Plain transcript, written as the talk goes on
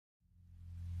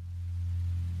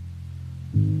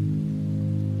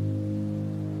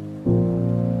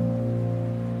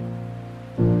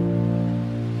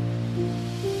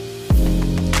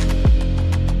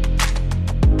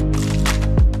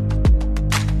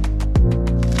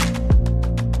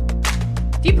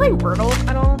play Wordle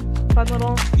at all? Fun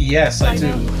little. Yes, I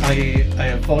do. I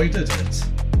avoided it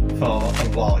for a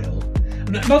while.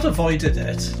 Not avoided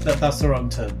it. That's the wrong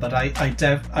term. But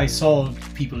I saw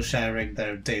people sharing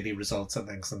their daily results and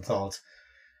things, and thought,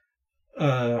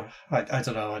 I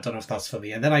don't know. I don't know if that's for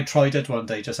me. And then I tried it one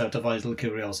day just out of idle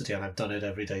curiosity, and I've done it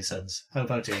every day since. How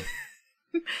about you?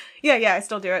 Yeah, I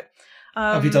still do it.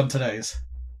 Have you done today's?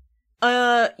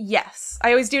 Yes.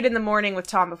 I always do it in the morning with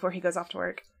Tom before he goes off to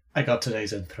work. I got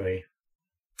today's in 3.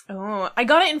 Oh, I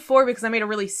got it in 4 because I made a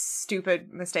really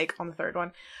stupid mistake on the third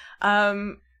one.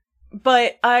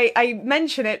 But I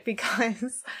mention it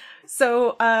because,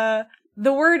 the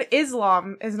word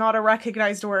Islam is not a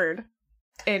recognized word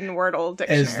in Wordle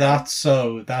dictionary. Is that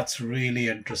so? That's really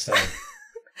interesting.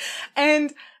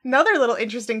 And another little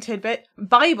interesting tidbit,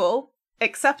 Bible,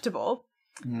 acceptable.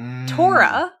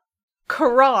 Torah,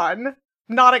 Quran,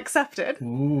 not accepted.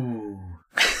 Ooh.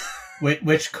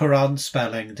 Which Quran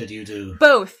spelling did you do?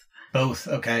 Both. Both,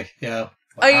 okay, yeah.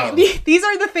 Wow. These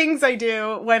are the things I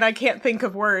do when I can't think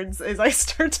of words, is I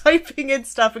start typing in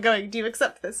stuff and going, do you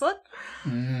accept this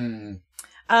one?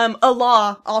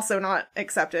 Allah, also not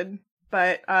accepted.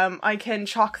 But I can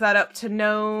chalk that up to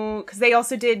no, because they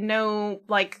also did no,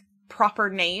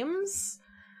 proper names.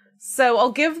 So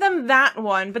I'll give them that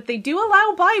one, but they do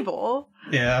allow Bible.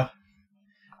 Yeah.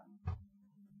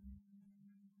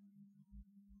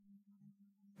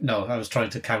 No, I was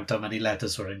trying to count how many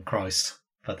letters were in Christ,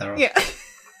 but there are. Yeah.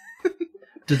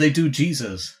 Do they do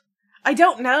Jesus? I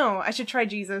don't know. I should try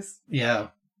Jesus. Yeah.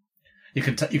 You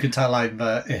can tell I'm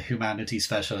a humanities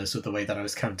specialist with the way that I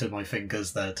was counting my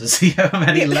fingers there to see how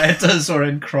many letters were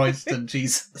in Christ and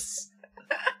Jesus.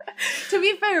 To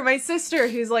be fair, my sister,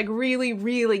 who's really,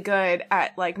 really good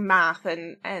at math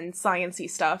and sciencey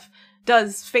stuff,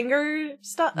 does finger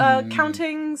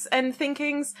countings and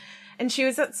thinkings. And she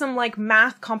was at some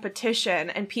math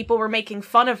competition, and people were making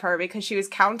fun of her because she was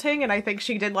counting. And I think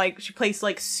she did she placed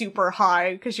super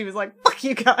high because she was like, "Fuck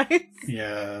you guys."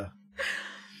 Yeah.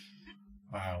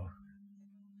 Wow.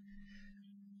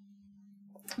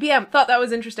 But yeah, thought that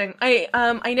was interesting. I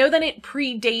know that it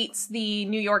predates the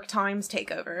New York Times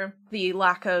takeover, the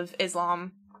lack of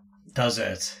Islam. Does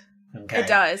it? Okay. It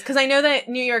does, because I know that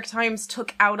New York Times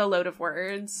took out a load of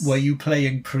words. Were you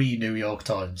playing pre-New York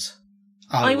Times?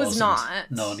 I was wasn't. not.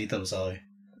 No, neither was I.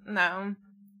 No.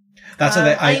 That's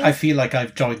I feel like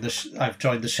I've joined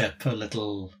the ship a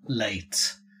little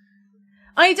late.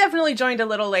 I definitely joined a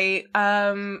little late,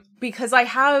 because I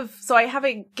have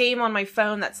a game on my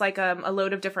phone that's a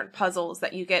load of different puzzles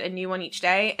that you get a new one each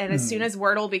day, and as soon as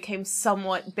Wordle became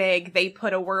somewhat big, they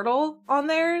put a Wordle on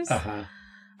theirs.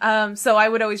 Uh-huh. So I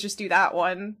would always just do that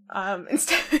one,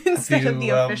 instead of the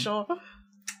official.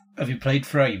 Have you played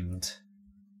Framed?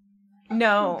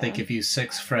 No. They give you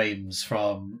 6 frames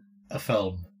from a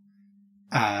film,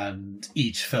 and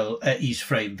each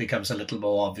frame becomes a little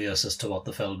more obvious as to what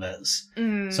the film is.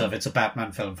 So if it's a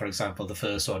Batman film, for example, the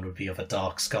first one would be of a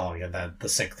dark sky, and then the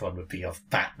 6th one would be of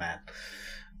Batman.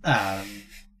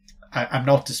 I'm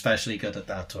not especially good at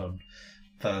that one,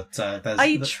 but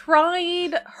I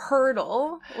tried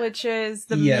Hurdle, which is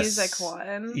the music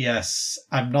one. Yes,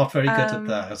 I'm not very good at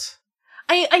that.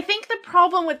 I think the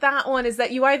problem with that one is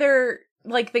that you either,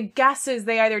 the guesses,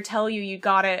 they either tell you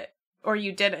got it or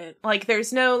you didn't.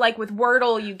 There's no, with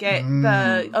Wordle, you get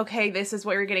okay, this is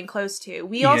what you're getting close to.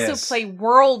 We also play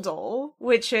Worldle,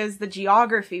 which is the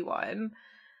geography one,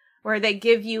 where they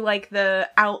give you, the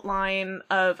outline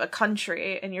of a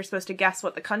country, and you're supposed to guess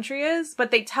what the country is.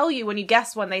 But they tell you, when you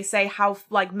guess one, they say how,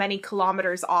 many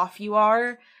kilometers off you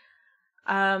are.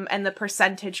 And the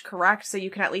percentage correct, so you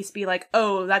can at least be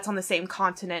oh, that's on the same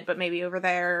continent, but maybe over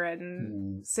there,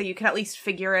 and so you can at least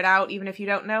figure it out, even if you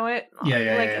don't know it.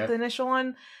 Yeah. The initial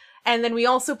one. And then we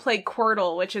also play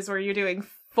Quirtle, which is where you're doing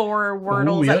 4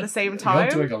 Wordles at the same time.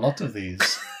 You're doing a lot of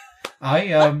these.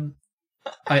 I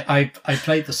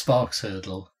played the Sparks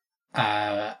Hurdle,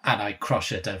 and I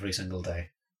crush it every single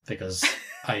day because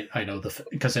I know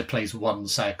because it plays 1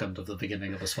 second of the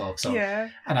beginning of a Sparks song. Yeah.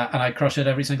 And I crush it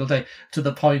every single day, to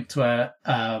the point where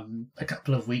a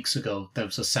couple of weeks ago there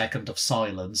was a second of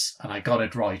silence, and I got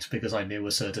it right because I knew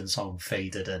a certain song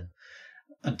faded in,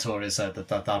 and Tori said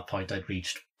that at that point I'd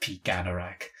reached peak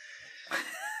anorak.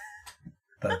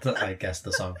 I guessed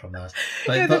the song from that.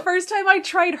 The first time I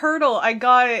tried Hurdle, I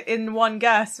got it in 1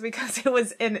 guess because it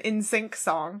was an NSYNC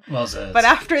song. Was it? But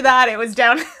after that, it was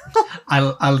downhill.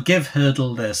 I'll give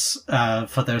Hurdle this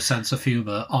for their sense of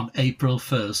humour. On April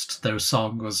 1st, their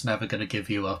song was "Never Gonna Give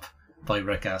You Up" by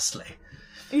Rick Astley.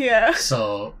 Yeah.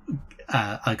 So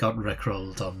I got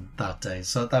rickrolled on that day,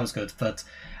 so that was good. But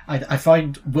I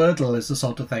find Wordle is the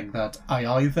sort of thing that I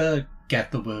either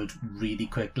get the word really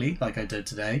quickly, like I did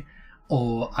today,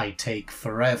 or I take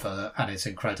forever, and it's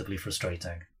incredibly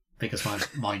frustrating because my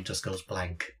mind just goes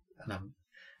blank. And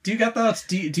do you get that?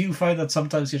 Do you find that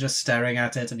sometimes you're just staring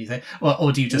at it and you think, well,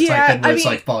 or do you just type in words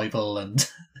like Bible and?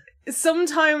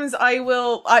 Sometimes I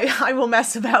will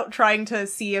mess about trying to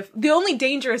see if the only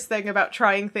dangerous thing about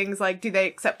trying things like do they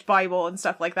accept Bible and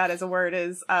stuff like that as a word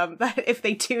is that if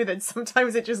they do, then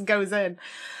sometimes it just goes in,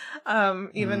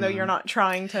 even though you're not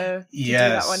trying to do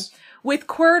that one. With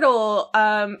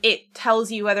Quirtle, it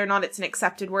tells you whether or not it's an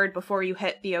accepted word before you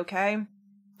hit the OK.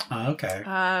 Okay.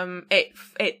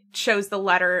 It shows the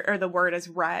letter or the word as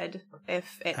red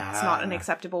if it's not an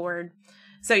acceptable word.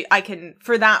 So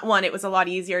for that one, it was a lot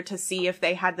easier to see if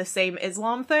they had the same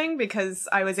Islam thing because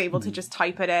I was able to just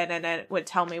type it in and it would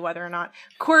tell me whether or not.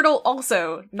 Quirtle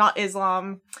also, not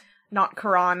Islam, not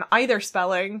Quran, either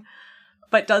spelling,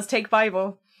 but does take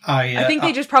Bible. I think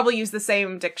they just probably use the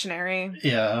same dictionary.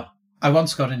 Yeah. I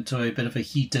once got into a bit of a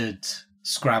heated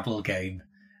Scrabble game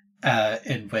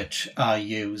in which I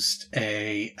used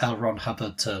a L. Ron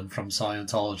Hubbard term from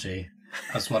Scientology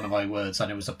as one of my words,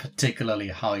 and it was a particularly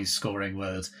high-scoring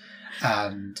word.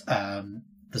 And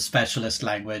the specialist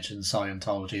language in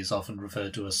Scientology is often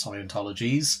referred to as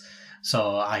Scientologies.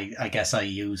 So I guess I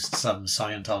used some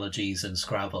Scientologies in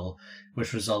Scrabble,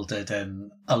 which resulted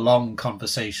in a long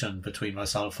conversation between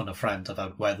myself and a friend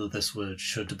about whether this word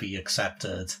should be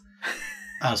accepted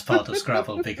as part of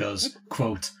Scrabble because,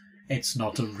 quote, it's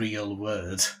not a real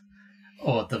word.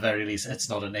 Or at the very least, it's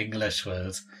not an English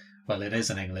word. Well, it is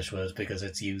an English word because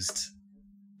it's used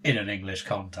in an English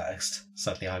context.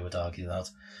 Certainly I would argue that.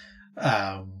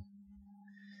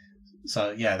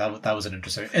 So, yeah, that was an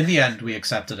interesting... In the end, we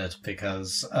accepted it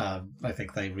because I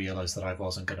think they realised that I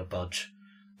wasn't going to budge.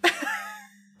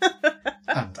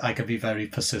 And I can be very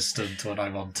persistent when I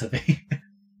want to be.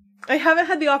 I haven't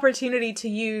had the opportunity to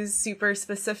use super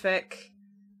specific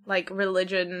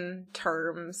religion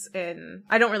terms in...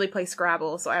 I don't really play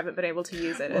Scrabble, so I haven't been able to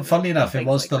use it. Well, funnily enough, it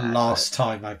was the last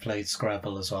time I played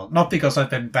Scrabble as well. Not because I've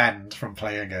been banned from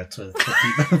playing it with the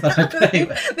people that I play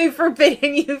with. They've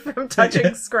forbidden you from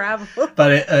touching Scrabble.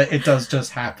 But it does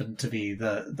just happen to be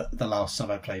the last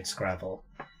time I played Scrabble.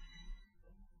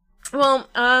 Well,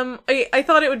 I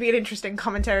thought it would be an interesting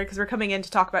commentary because we're coming in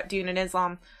to talk about Dune and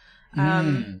Islam.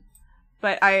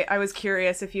 But I was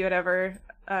curious if you had ever...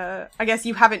 I guess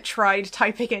you haven't tried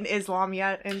typing in Islam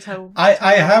yet until...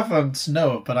 I haven't,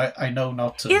 no, but I know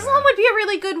not to. Islam would be a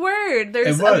really good word.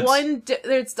 There's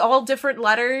there's all different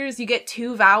letters. You get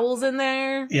 2 vowels in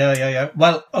there. Yeah.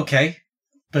 Well, okay.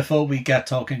 Before we get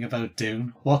talking about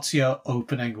Dune, what's your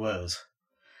opening word?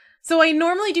 So I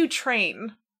normally do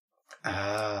train. You're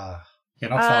not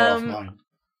far off mine.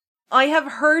 I have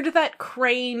heard that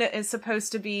crane is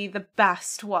supposed to be the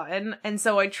best one, and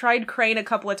so I tried crane a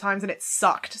couple of times and it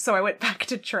sucked, so I went back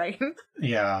to train.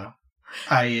 Yeah.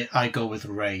 I go with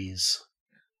raise,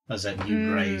 as in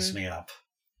you raise me up.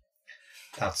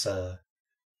 That's a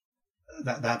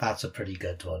pretty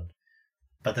good one.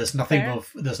 But there's nothing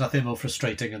more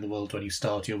frustrating in the world when you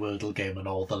start your Wordle game and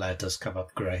all the letters come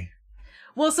up grey.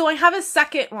 Well, so I have a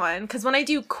second one, because when I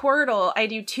do Quirtle, I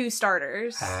do 2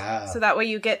 starters. So that way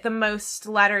you get the most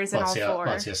letters in all 4.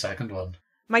 What's your second one?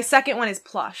 My second one is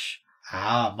plush.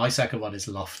 My second one is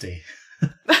lofty.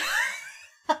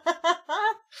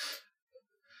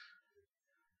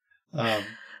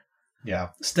 Yeah.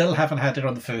 Still haven't had it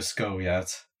on the first go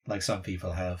yet, like some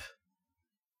people have.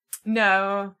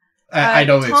 No. I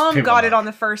know Tom got it on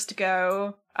the first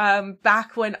go.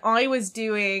 Back when I was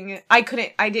doing... I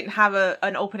didn't have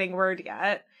an opening word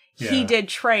yet. Yeah. He did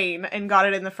train and got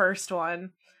it in the first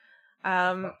one.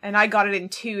 And I got it in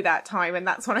 2 that time, and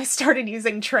that's when I started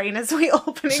using train as my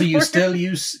opening word. So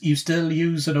you still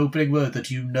use an opening word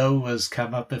that you know has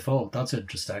come up before. That's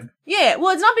interesting. Yeah,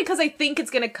 well, it's not because I think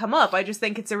it's going to come up. I just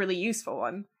think it's a really useful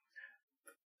one.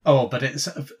 Oh, but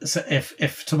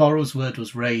if tomorrow's word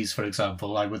was raise, for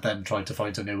example, I would then try to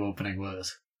find a new opening word.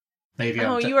 Maybe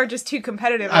you are just too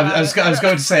competitive. I was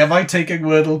going to say, am I taking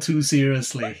Wordle too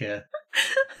seriously here?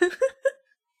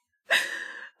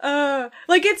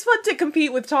 It's fun to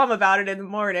compete with Tom about it in the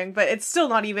morning, but it's still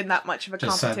not even that much of a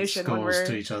competition when we're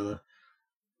to each other.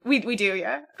 We do,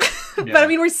 yeah. But I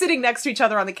mean, we're sitting next to each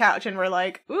other on the couch, and we're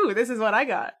like, "Ooh, this is what I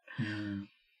got."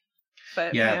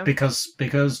 But yeah,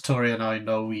 because Tori and I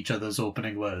know each other's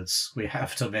opening words, we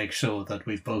have to make sure that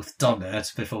we've both done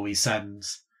it before we send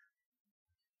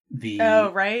the...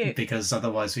 Oh, right. Because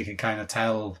otherwise we can kind of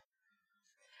tell.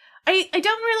 I don't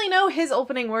really know his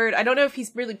opening word. I don't know if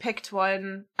he's really picked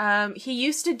one. He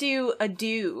used to do a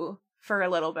do for a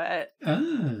little bit.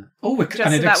 And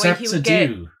it accepts a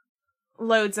do.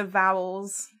 loads of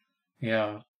vowels.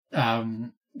 Yeah.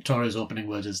 Torah's opening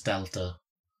word is delta,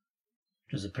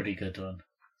 which is a pretty good one.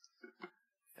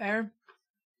 Fair.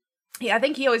 Yeah, I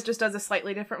think he always just does a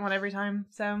slightly different one every time,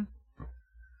 so...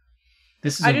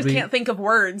 I just can't think of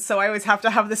words, so I always have to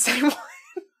have the same one.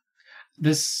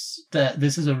 This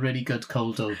is a really good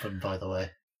cold open, by the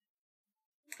way.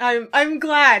 I'm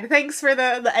glad. Thanks for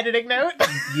the editing note.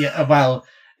 Yeah, well,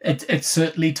 it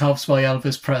certainly tops my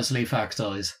Elvis Presley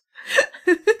factoids.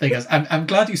 Because I'm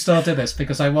glad you started this,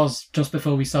 because I was, just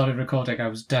before we started recording, I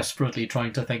was desperately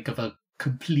trying to think of a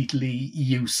completely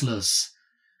useless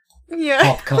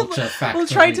pop culture fact. We'll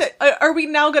try to... Are we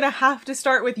now going to have to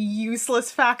start with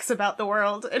useless facts about the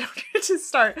world in order to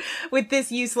start with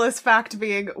this useless fact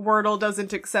being Wordle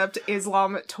doesn't accept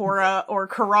Islam, Torah, or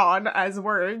Quran as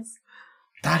words?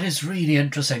 That is really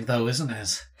interesting, though, isn't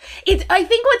it? I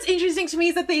think what's interesting to me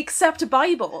is that they accept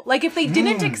Bible. Like, if they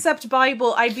didn't accept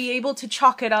Bible, I'd be able to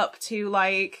chalk it up to,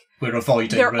 like... We're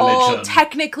avoiding they're religion. All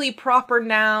technically proper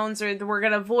nouns, or we're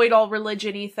going to avoid all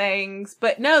religion-y things.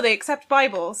 But no, they accept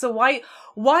Bible. So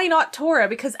why not Torah?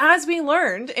 Because as we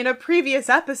learned in a previous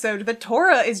episode, the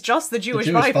Torah is just the Jewish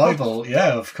Bible.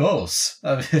 Yeah, of course.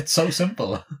 It's so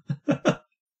simple.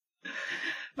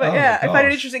 But yeah, I find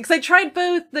it interesting because I tried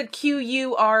both the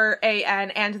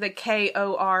Quran and the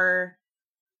Koran,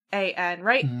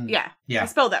 right? Yeah. I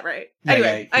spelled that right. Yeah,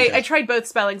 anyway, I tried both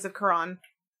spellings of Quran.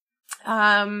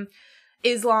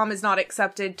 Islam is not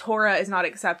accepted. Torah is not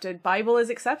accepted. Bible is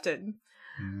accepted.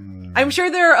 I'm sure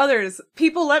there are others.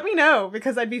 People, let me know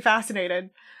because I'd be fascinated.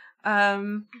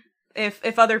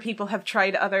 If other people have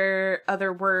tried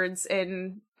other words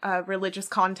in religious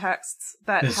contexts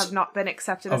that have not been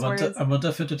accepted as words. I wonder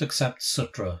if it would accept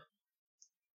sutra.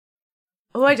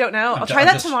 Oh, I don't know. I'll try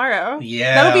that tomorrow.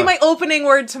 Yeah. That'll be my opening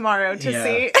word tomorrow to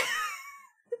see.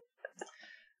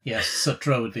 Yes,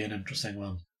 sutra would be an interesting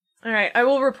one. All right, I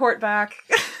will report back.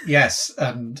 Yes,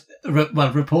 and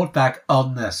report back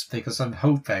on this, because I'm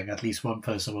hoping at least one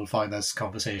person will find this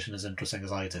conversation as interesting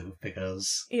as I do,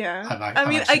 because... Yeah.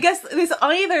 I guess this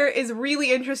either is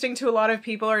really interesting to a lot of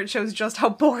people, or it shows just how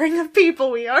boring of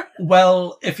people we are.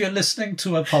 Well, if you're listening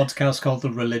to a podcast called the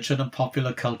Religion and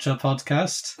Popular Culture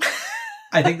Podcast,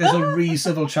 I think there's a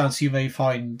reasonable chance you may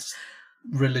find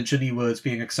religion-y words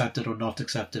being accepted or not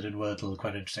accepted in Wordle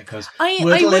quite interesting, because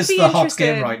Wordle is the hot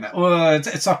game right now. Well,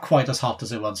 it's not quite as hot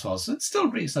as it once was. It's still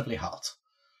reasonably hot.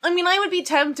 I mean, I would be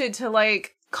tempted to,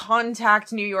 like,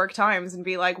 contact New York Times and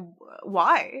be like,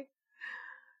 why?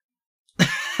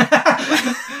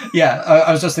 Yeah,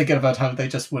 I was just thinking about how they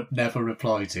just would never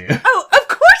reply to you. Oh, of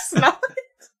course not!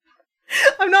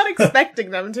 I'm not expecting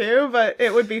them to, but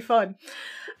it would be fun.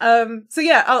 So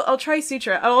yeah, I'll try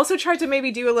Sutra. I'll also try to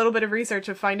maybe do a little bit of research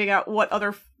of finding out what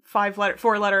other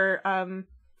 5-letter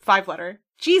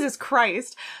Jesus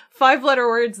Christ, 5-letter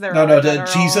words there are. No,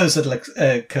 Jesus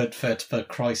could fit, but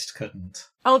Christ couldn't.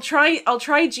 I'll try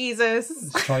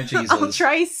Jesus. Try Jesus. I'll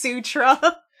try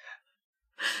Sutra.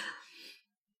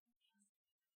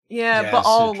 Yeah, but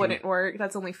all Sutra wouldn't work.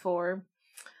 That's only 4.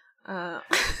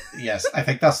 Yes, I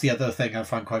think that's the other thing I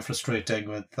find quite frustrating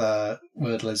with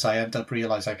Wordle is I end up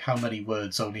realising how many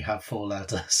words only have 4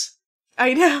 letters.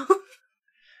 I know.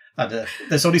 And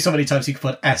there's only so many times you can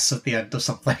put S at the end of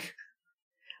something.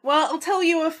 Well, I'll tell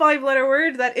you a 5-letter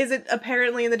word that isn't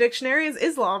apparently in the dictionary is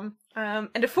Islam. And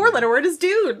a 4-letter word is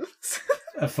Dune.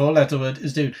 A 4-letter word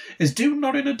is Dune. Is Dune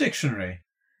not in a dictionary?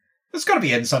 It's got to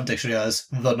be in some dictionary as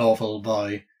the novel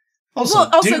by... there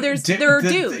are dunes. There are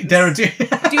dunes.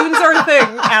 Dunes are a thing,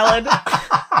 Alan.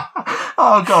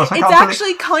 Oh gosh, it's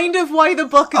actually kind of why the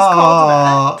book is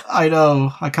called that. I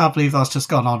know. I can't believe that's just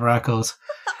gone on record.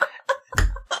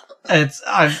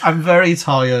 I'm very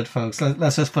tired, folks.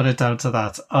 Let's just put it down to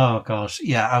that. Oh gosh,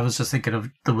 yeah. I was just thinking of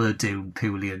the word Dune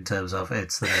purely in terms of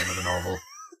it's the name of the novel.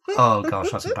 Oh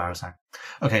gosh, that's embarrassing.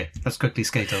 Okay, let's quickly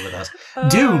skate over that.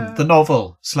 Dune, the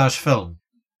novel / film.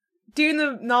 Dune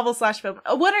the novel / film.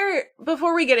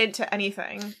 Before we get into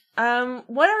anything,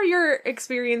 what are your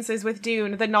experiences with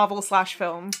Dune, the novel /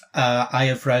 film? I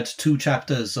have read 2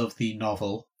 chapters of the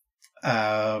novel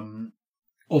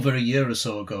over a year or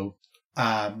so ago,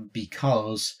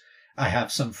 because I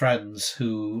have some friends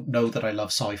who know that I love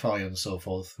sci-fi and so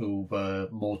forth, who were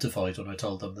mortified when I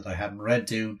told them that I hadn't read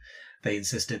Dune. They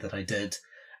insisted that I did.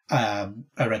 I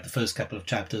read the first couple of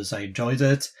chapters. I enjoyed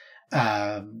it,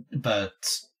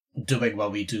 but... doing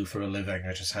what we do for a living,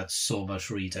 I just had so much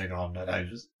reading on, and I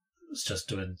was just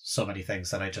doing so many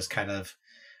things that I just kind of...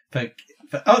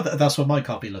 that's what my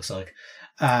copy looks like.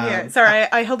 Yeah, sorry,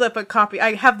 I held up a copy.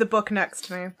 I have the book next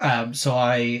to me. So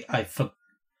I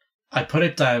I put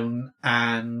it down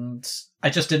and I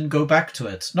just didn't go back to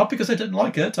it. Not because I didn't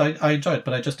like it, I enjoyed it,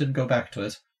 but I just didn't go back to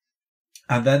it.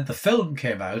 And then the film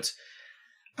came out,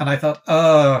 and I thought,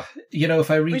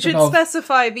 if I read we should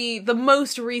specify the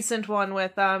most recent one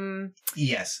with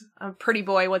yes, pretty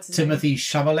boy, what's his name? Timothy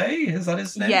Chalamet, is that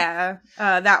his name? Yeah,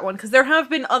 that one, because there have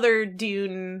been other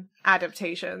Dune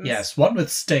adaptations. Yes, one with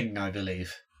Sting, I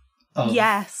believe.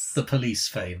 Yes, the Police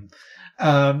fame.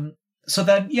 So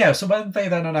when they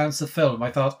then announced the film,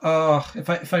 I thought,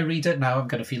 if I read it now, I'm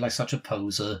going to feel like such a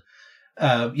poser.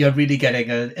 You're really getting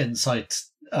an insight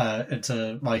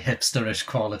into my hipsterish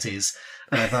qualities.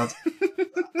 And I thought,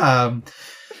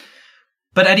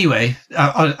 but anyway,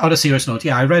 on a serious note,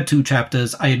 I read 2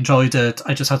 chapters. I enjoyed it.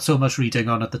 I just had so much reading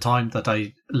on at the time that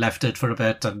I left it for a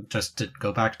bit and just didn't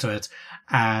go back to it.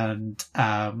 And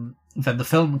then the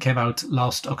film came out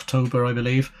last October, I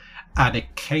believe. And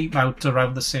it came out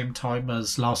around the same time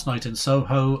as Last Night in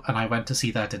Soho, and I went to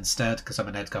see that instead because I'm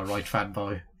an Edgar Wright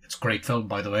fanboy. It's a great film,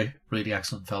 by the way. Really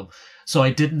excellent film. So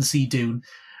I didn't see Dune.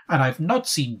 And I've not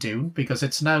seen Dune because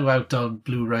it's now out on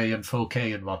Blu-ray and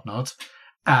 4K and whatnot.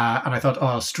 And I thought,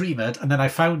 I'll stream it. And then I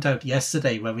found out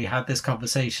yesterday when we had this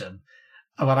conversation,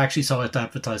 I actually saw it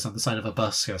advertised on the side of a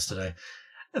bus yesterday,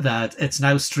 that it's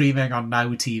now streaming on Now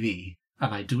TV.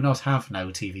 And I do not have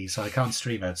Now TV, so I can't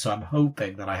stream it. So I'm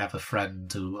hoping that I have a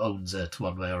friend who owns it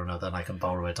one way or another and I can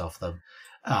borrow it off them.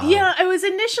 Yeah, I was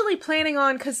initially planning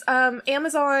on, because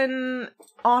Amazon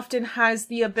often has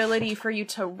the ability for you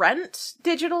to rent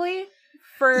digitally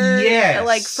for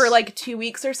 2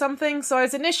 weeks or something. So I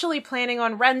was initially planning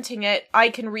on renting it. I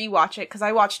can rewatch it because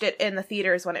I watched it in the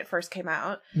theaters when it first came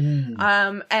out.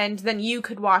 And then you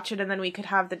could watch it and then we could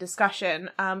have the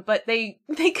discussion. But they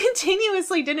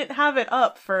continuously didn't have it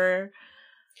up for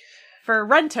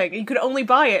renting. You could only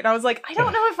buy it. And I was like, I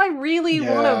don't know if I really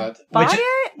want to buy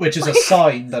it. Which is a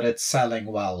sign that it's selling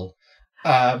well.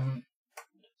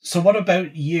 So what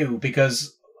about you?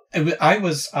 Because I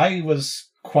was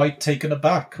quite taken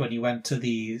aback when you went to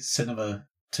the cinema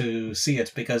to see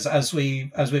it, because as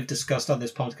we've discussed on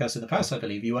this podcast in the past, I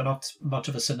believe you are not much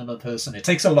of a cinema person. It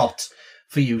takes a lot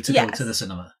for you to go to the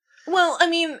cinema. Well, I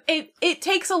mean, it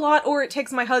takes a lot, or it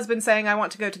takes my husband saying I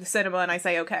want to go to the cinema and I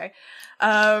say okay.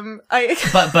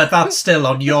 But that's still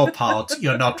on your part.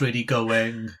 You're not really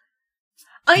going.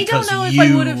 I don't know if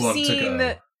I would have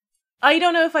seen. I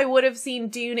don't know if I would have seen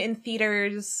Dune in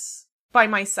theaters by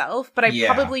myself, but I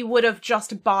probably would have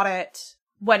just bought it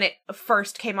when it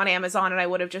first came on Amazon, and I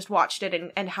would have just watched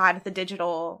it and had the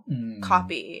digital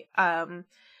copy.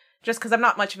 Just because I'm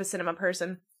not much of a cinema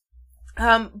person.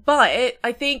 But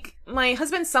I think my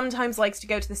husband sometimes likes to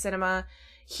go to the cinema.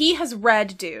 He has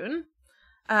read Dune.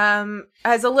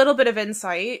 As a little bit of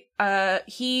insight,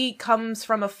 he comes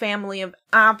from a family of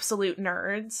absolute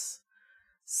nerds.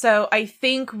 So I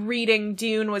think reading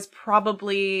Dune was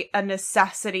probably a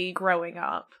necessity growing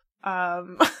up.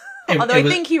 Although I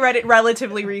think he read it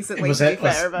relatively recently, was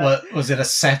it a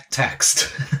set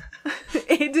text?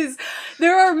 It is.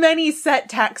 There are many set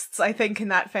texts, I think, in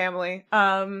that family.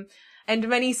 And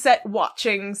many set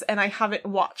watchings, and I haven't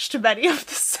watched many of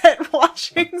the set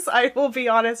watchings, I will be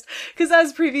honest, because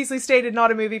as previously stated,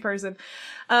 not a movie person.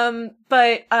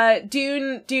 But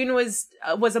Dune was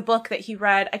a book that he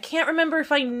read. I can't remember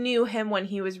if I knew him when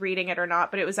he was reading it or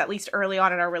not, but it was at least early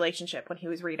on in our relationship when he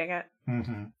was reading it.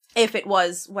 Mm-hmm. If it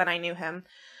was when I knew him.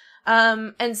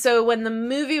 And so when the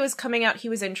movie was coming out, he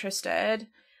was interested.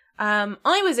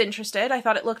 I was interested. I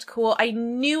thought it looked cool. I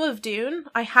knew of Dune.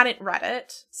 I hadn't read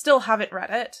it. Still haven't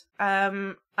read it.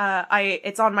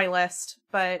 It's on my list,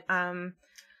 but I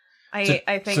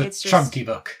think it's just chunky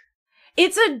book.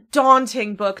 It's a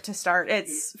daunting book to start.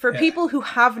 It's for people who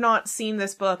have not seen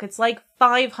this book. It's like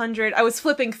 500. I was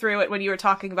flipping through it when you were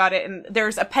talking about it, and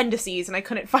there's appendices, and I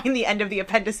couldn't find the end of the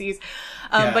appendices.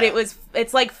 But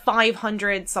it's like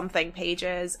 500 something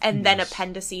pages, and then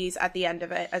appendices at the end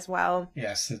of it as well.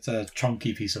 Yes, it's a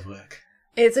chunky piece of work.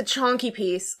 It's a chunky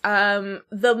piece.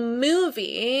 The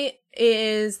movie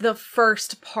is the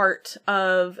first part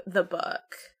of the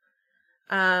book.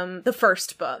 The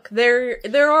first book.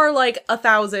 There are like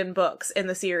 1,000 books in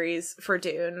the series for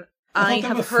Dune. I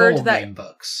have heard that main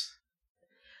books.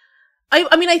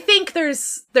 I mean, I think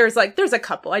there's a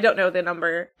couple. I don't know the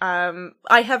number.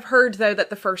 I have heard though that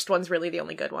the first one's really the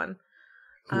only good one.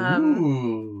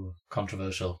 Ooh,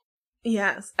 controversial.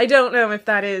 Yes, I don't know if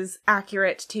that is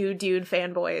accurate to Dune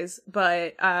fanboys,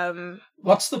 but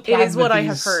what's the plan? It is what I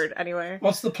have heard anyway.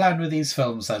 What's the plan with these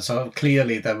films then? So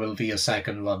clearly there will be a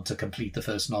second one to complete the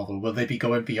first novel. Will they be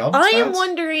going beyond that? I am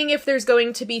wondering if there's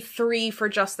going to be 3 for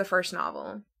just the first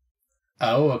novel.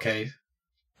 Oh, okay.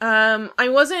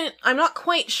 I'm not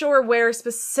quite sure where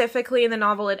specifically in the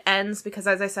novel it ends, because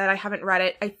as I said, I haven't read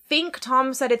it. I think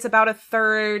Tom said it's about a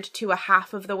third to a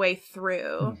half of the way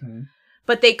through. Mm-hmm.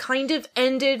 But they kind of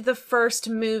ended the first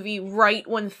movie right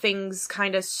when things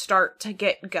kind of start to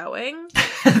get going.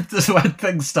 That's when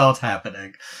things start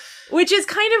happening. Which is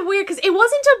kind of weird, because it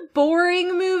wasn't a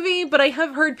boring movie, but I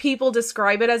have heard people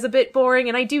describe it as a bit boring,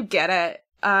 and I do get it.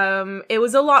 It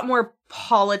was a lot more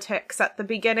politics at the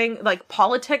beginning, like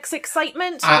politics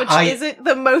excitement, which isn't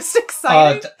the most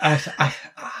exciting.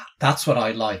 That's what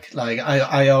I like. Like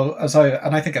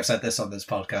and I think I've said this on this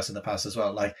podcast in the past as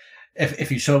well. Like,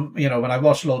 if you show, when I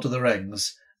watch Lord of the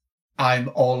Rings, I'm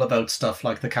all about stuff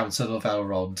like the Council of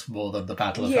Elrond more than the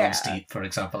Battle of Helm's Deep, for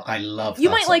example. I love that. You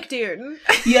might like Dune.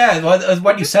 Yeah,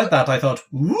 when you said that, I thought,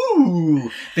 ooh,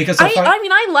 because I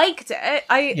liked it.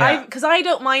 Because I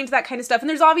don't mind that kind of stuff, and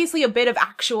there's obviously a bit of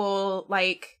actual,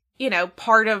 like,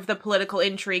 part of the political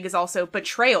intrigue is also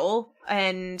betrayal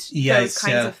and those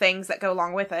kinds of things that go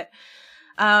along with it.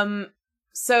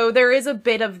 So there is a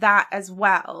bit of that as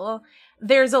well.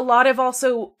 There's a lot of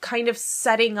also kind of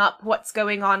setting up what's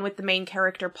going on with the main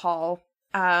character, Paul.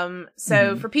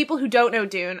 For people who don't know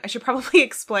Dune, I should probably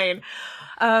explain.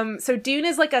 So Dune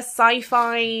is like a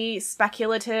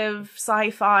speculative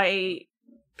sci-fi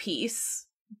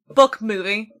book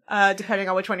movie, depending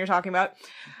on which one you're talking about.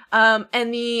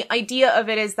 And the idea of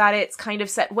it is that it's kind of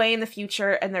set way in the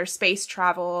future, and there's space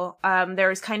travel.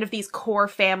 There's kind of these core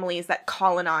families that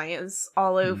colonize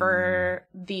all over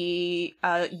the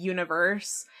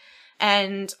universe.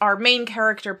 And our main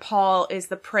character, Paul, is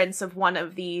the prince of one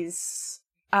of these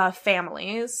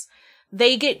families.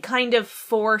 They get kind of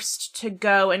forced to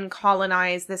go and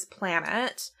colonize this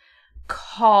planet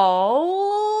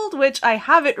called, which I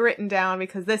haven't written down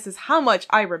because this is how much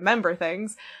I remember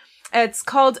things. It's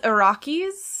called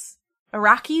Arrakis.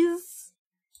 But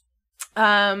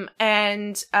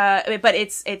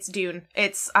it's Dune.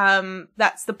 It's,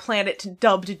 that's the planet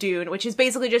dubbed Dune, which is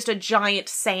basically just a giant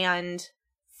sand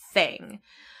thing.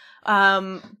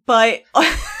 But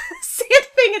sand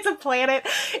thing, it's a planet.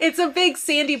 It's a big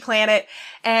sandy planet.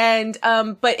 And,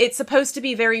 but it's supposed to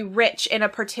be very rich in a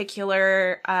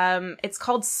particular, it's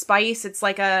called spice. It's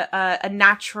like a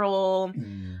natural,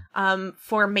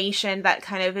 formation that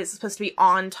kind of is supposed to be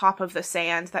on top of the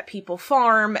sand that people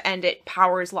farm, and it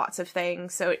powers lots of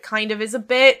things. So it kind of is a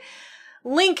bit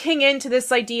linking into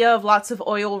this idea of lots of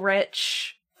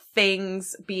oil-rich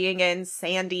things being in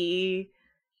sandy,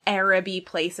 Araby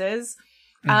places.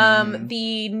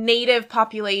 The native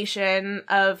population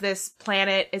of this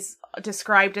planet is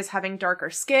described as having darker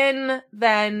skin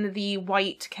than the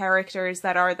white characters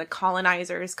that are the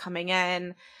colonizers coming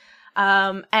in.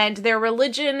 And their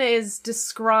religion is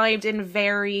described in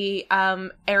very,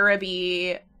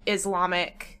 Araby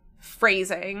Islamic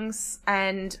phrasings.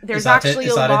 And there's actually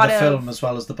a lot of... Is that in the film as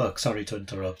well as the book? Sorry to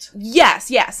interrupt.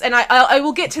 Yes. And I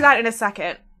will get to that in a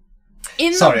second.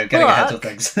 I'm getting ahead of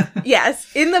things.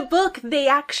 Yes. In the book, they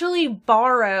actually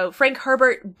Frank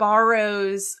Herbert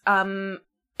borrows,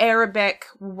 Arabic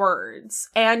words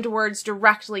and words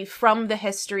directly from the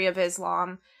history of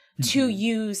Islam to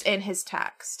use in his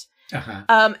text.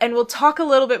 And we'll talk a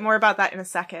little bit more about that in a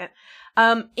second.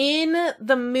 In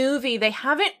the movie, they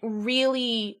haven't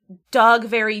really dug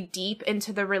very deep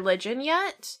into the religion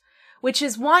yet, which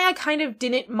is why I kind of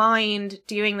didn't mind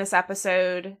doing this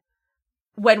episode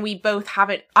when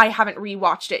I haven't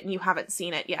rewatched it and you haven't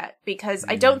seen it yet, because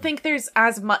I don't think there's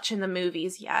as much in the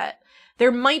movies yet.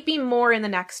 There might be more in the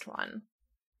next one.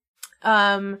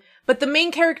 But the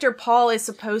main character, Paul, is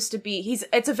supposed to be,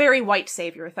 it's a very white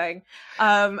savior thing.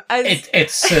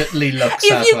 It certainly looks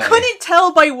if you couldn't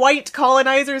tell by white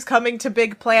colonizers coming to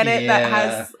Big Planet that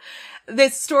has,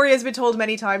 this story has been told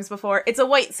many times before. It's a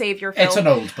white savior film. It's an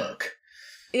old book.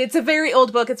 It's a very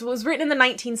old book. It was written in the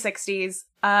 1960s.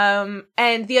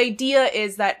 And the idea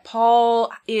is that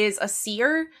Paul is a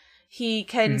seer. He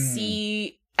can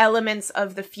see elements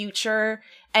of the future.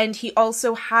 And he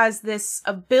also has this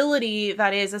ability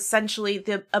that is essentially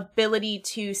the ability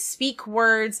to speak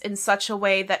words in such a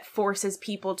way that forces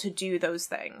people to do those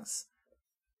things.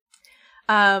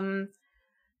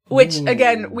 Which,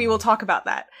 again, we will talk about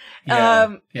that.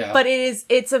 But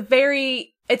it's a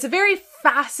very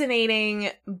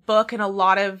fascinating book in a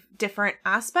lot of different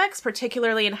aspects,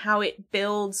 particularly in how it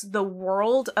builds the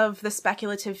world of the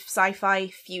speculative sci-fi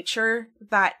future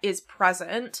that is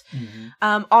present.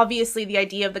 Obviously, the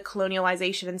idea of the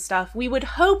colonialization and stuff, we would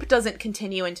hope doesn't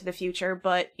continue into the future,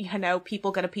 but,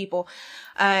 people gonna people.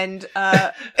 And,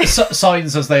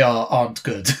 signs as they aren't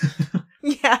good.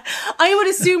 Yeah, I would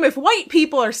assume if white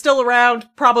people are still around,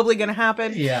 probably gonna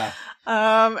happen. Yeah.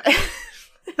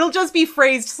 It'll just be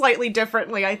phrased slightly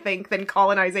differently, I think, than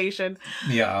colonization.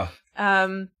 Yeah.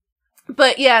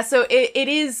 But yeah, so it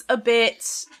is a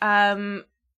bit,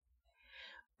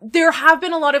 there have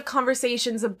been a lot of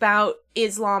conversations about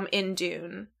Islam in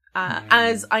Dune,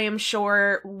 as I am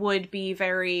sure would be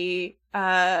very,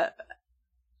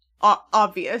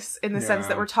 obvious in the sense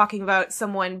that we're talking about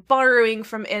someone borrowing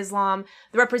from Islam.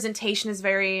 The representation is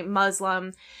very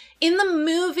Muslim. In the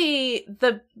movie,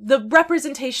 the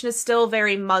representation is still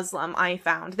very Muslim, I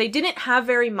found. They didn't have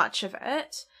very much of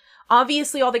it.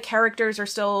 Obviously, all the characters are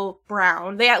still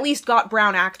brown. They at least got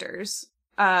brown actors,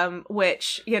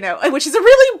 which is a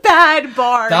really bad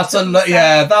bar. That's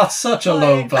that's such a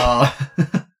low bar.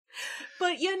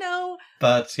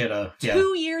 But,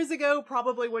 2 years ago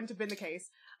probably wouldn't have been the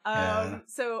case.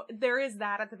 So there is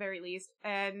that at the very least.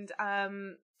 And,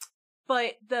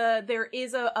 but there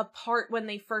is a part when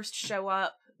they first show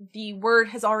up, the word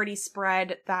has already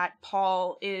spread that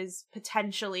Paul is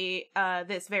potentially,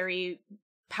 this very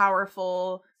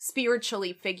powerful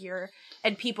spiritually figure,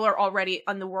 and people are already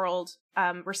on the world,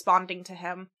 responding to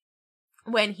him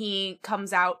when he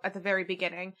comes out at the very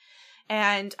beginning.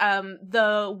 And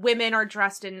the women are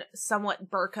dressed in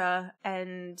somewhat burqa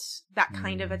and that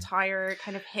kind of attire,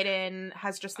 kind of hidden,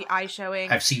 has just the eye showing.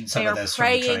 I've seen some of this. They are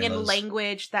praying in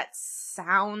language that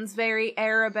sounds very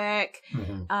Arabic.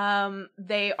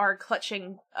 They are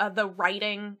clutching, the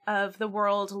writing of the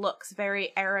world looks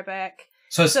very Arabic.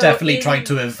 So it's definitely trying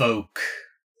to evoke...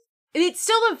 It's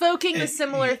still evoking the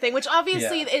similar thing, which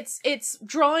obviously it's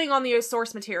drawing on the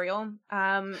source material.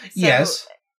 Yes.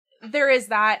 There is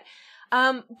that.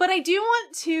 But I do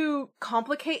want to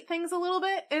complicate things a little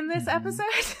bit in this episode.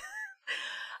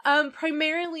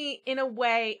 Primarily in a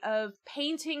way of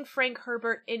painting Frank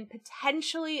Herbert in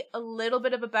potentially a little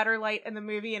bit of a better light and the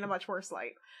movie in a much worse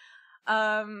light.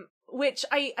 Which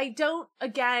I don't,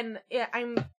 again,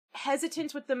 I'm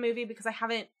hesitant with the movie because I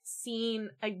haven't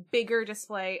seen a bigger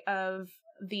display of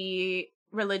the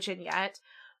religion yet.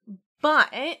 But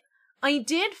I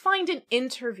did find an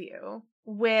interview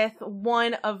with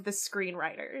one of the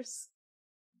screenwriters.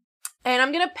 And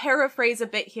I'm going to paraphrase a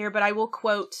bit here, but I will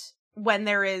quote when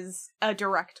there is a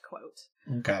direct quote.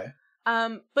 Okay.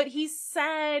 But he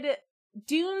said,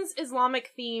 Dune's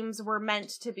Islamic themes were meant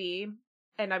to be,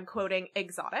 and I'm quoting,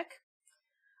 exotic,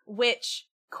 which,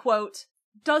 quote,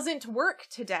 doesn't work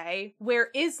today, where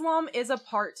Islam is a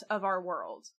part of our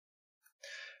world.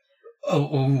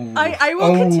 I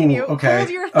will continue. Okay. Hold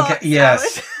your thoughts. Okay.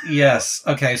 Yes. Alan. Yes.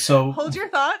 Okay. So hold your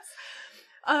thoughts.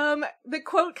 The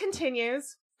quote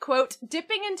continues, quote,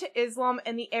 dipping into Islam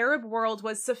and the Arab world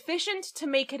was sufficient to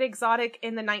make it exotic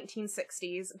in the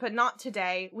 1960s, but not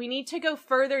today. We need to go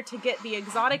further to get the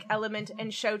exotic element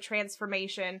and show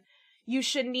transformation. You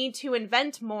should need to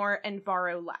invent more and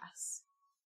borrow less.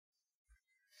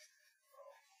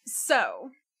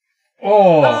 So.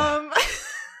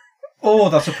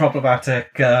 That's a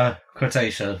problematic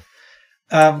quotation.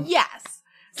 Yes.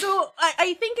 So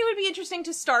I think it would be interesting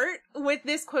to start with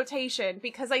this quotation,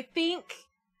 because I think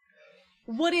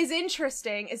what is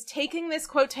interesting is taking this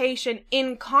quotation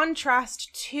in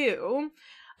contrast to,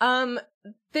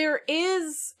 there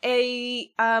is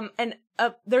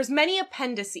there's many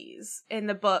appendices in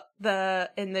the book,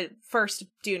 in the first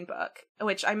Dune book,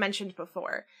 which I mentioned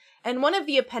before. And one of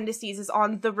the appendices is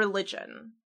on the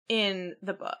religion in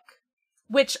the book,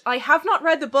 which I have not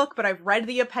read the book, but I've read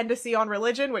the appendice on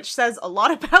religion, which says a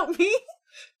lot about me.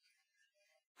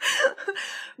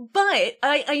 But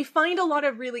I find a lot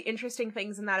of really interesting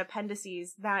things in that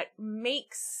appendices that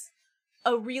makes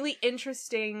a really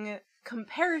interesting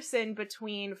comparison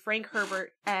between Frank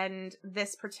Herbert and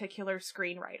this particular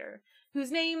screenwriter, whose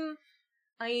name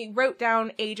I wrote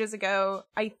down ages ago.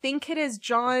 I think it is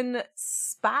John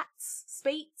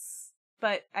Spaihts,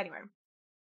 but anyway.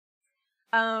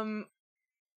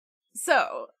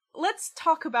 So let's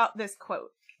talk about this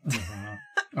quote.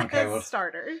 Okay, as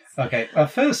starters. Okay, well,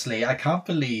 firstly, I can't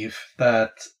believe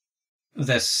that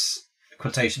this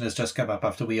quotation has just come up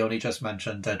after we only just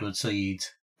mentioned Edward Said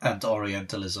and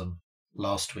Orientalism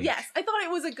last week. Yes, I thought it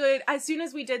was a good, as soon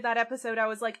as we did that episode, I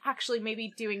was like, actually,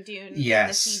 maybe doing Dune in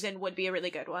this season would be a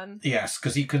really good one. Yes,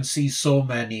 because you can see so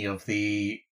many of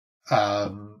the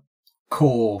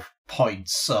core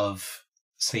points of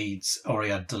Said's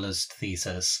Orientalist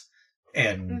thesis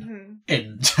in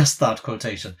just that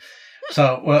quotation.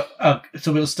 So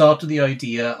we'll start with the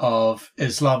idea of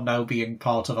Islam now being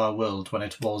part of our world when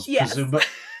it was presumably.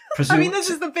 I mean, this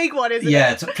is the big one, isn't it?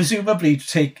 Yeah, presumably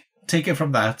take it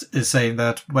from that is saying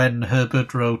that when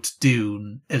Herbert wrote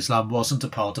Dune, Islam wasn't a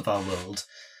part of our world,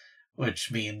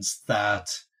 which means that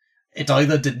it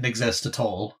either didn't exist at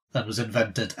all and was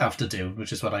invented after Dune,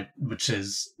 which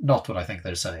is not what I think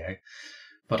they're saying.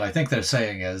 What I think they're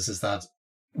saying is that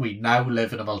we now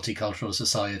live in a multicultural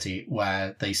society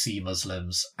where they see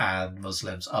Muslims, and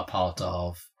Muslims are part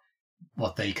of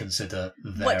what they consider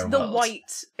their what the world.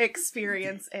 white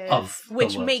experience is,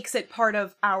 which makes it part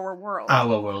of our world.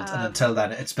 Our world, and until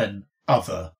then it's been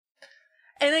other.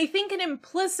 And I think an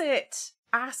implicit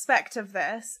aspect of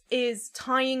this is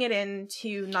tying it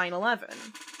into 9/11,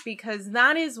 because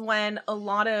that is when a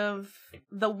lot of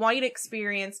the white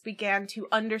experience began to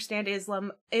understand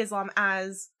Islam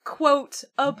as, quote,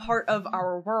 a part of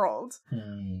our world.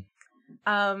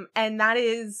 And that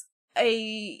is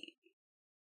a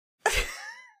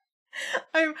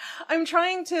I'm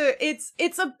trying to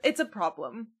it's a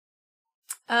problem.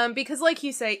 Because like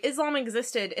you say, Islam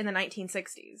existed in the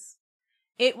 1960s.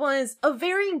 It was a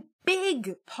very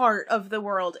big part of the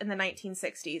world in the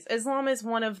 1960s. Islam is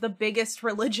one of the biggest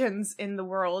religions in the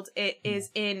world. It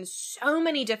is in so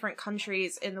many different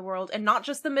countries in the world, and not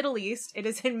just the Middle East. It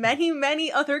is in many,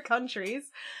 many other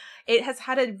countries. It has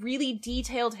had a really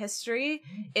detailed history.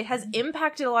 It has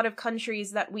impacted a lot of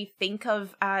countries that we think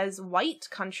of as white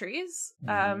countries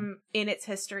in its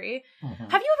history.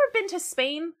 Have you ever been to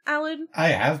Spain, Alan? I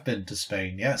have been to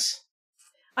Spain, yes.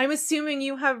 I'm assuming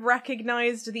you have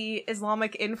recognized the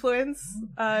Islamic influence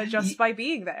just by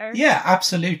being there. Yeah,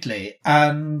 absolutely.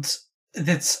 And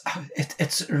it's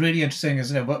really interesting,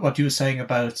 isn't it? What you were saying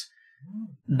about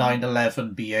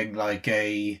 9/11 being like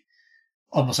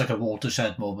almost like a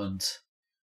watershed moment.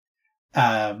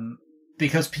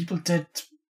 Because people did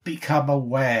become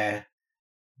aware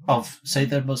of, say,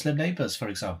 their Muslim neighbours, for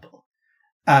example.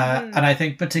 And I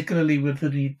think particularly with the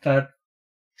need that,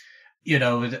 you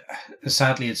know,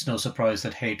 sadly, it's no surprise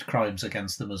that hate crimes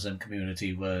against the Muslim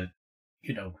community were,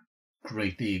 you know,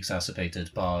 greatly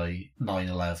exacerbated by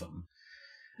 9/11.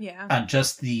 Yeah. And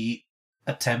just the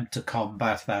attempt to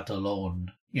combat that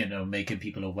alone, you know, making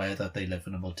people aware that they live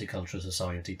in a multicultural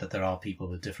society, that there are people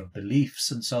with different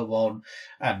beliefs and so on,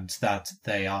 and that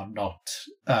they are not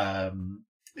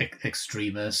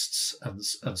extremists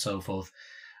and so forth.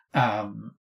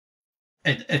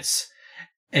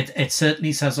 It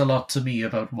certainly says a lot to me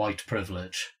about white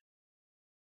privilege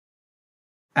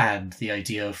and the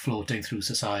idea of floating through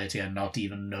society and not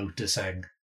even noticing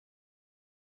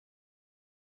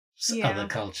other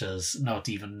cultures, not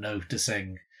even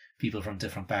noticing people from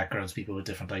different backgrounds, people with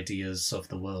different ideas of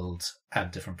the world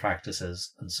and different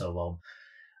practices and so on.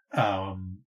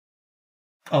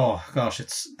 Oh gosh,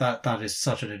 that is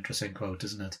such an interesting quote,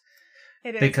 isn't it?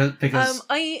 It is. Because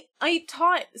I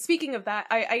taught, speaking of that,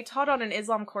 I taught on an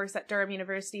Islam course at Durham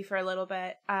University for a little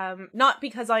bit. Not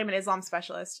because I'm an Islam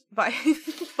specialist, but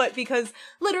because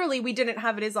literally we didn't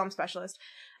have an Islam specialist.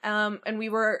 And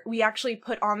we actually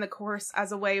put on the course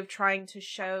as a way of trying to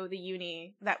show the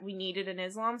uni that we needed an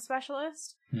Islam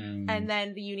specialist. And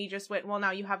then the uni just went, well,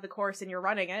 now you have the course and you're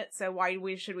running it, so why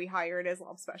should we hire an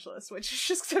Islam specialist? Which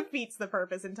just defeats the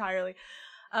purpose entirely.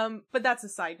 But that's a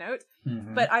side note.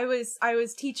 But I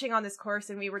was teaching on this course,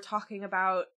 and we were talking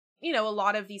about, you know, a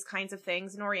lot of these kinds of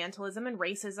things, and Orientalism and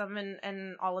racism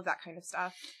and all of that kind of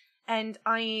stuff. And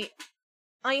I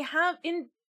have in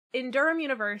Durham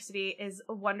University is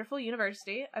a wonderful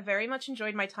university. I very much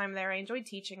enjoyed my time there. I enjoyed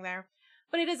teaching there,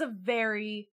 but it is a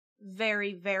very,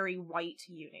 very, very white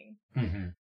uni.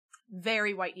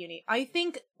 Very white uni. I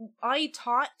think I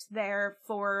taught there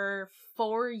for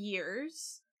 4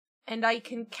 years. And I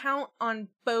can count on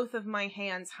both of my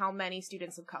hands how many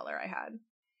students of color I had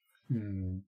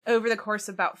over the course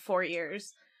of about 4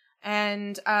 years.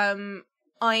 And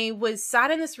I was sat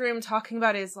in this room talking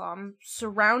about Islam,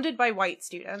 surrounded by white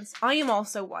students. I am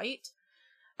also white.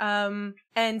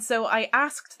 And so I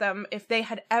asked them if they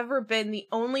had ever been the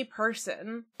only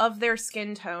person of their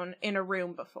skin tone in a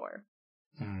room before.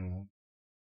 And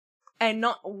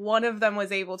not one of them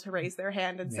was able to raise their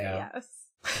hand and say yes.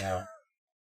 Yeah.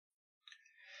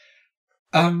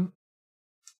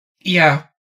 Yeah,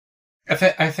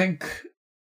 I think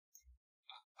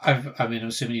I'm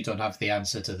assuming you don't have the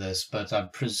answer to this, but I'm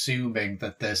presuming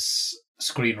that this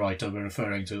screenwriter we're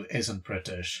referring to isn't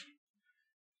British.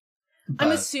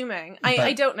 I'm assuming.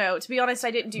 I don't know. To be honest,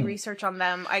 I didn't do research on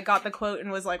them. I got the quote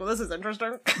and was like, well, this is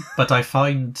interesting. But I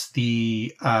find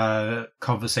the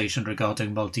conversation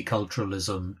regarding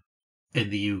multiculturalism in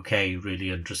the UK really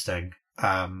interesting.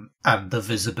 And the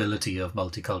visibility of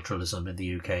multiculturalism in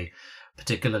the UK,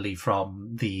 particularly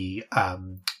from the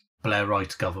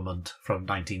Blairite government from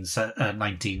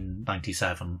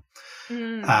 1997,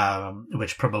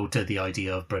 which promoted the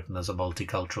idea of Britain as a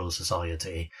multicultural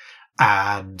society,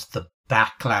 and the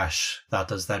backlash that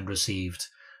has then received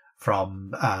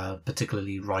from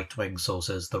particularly right-wing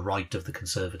sources, the right of the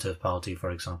Conservative Party, for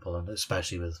example, and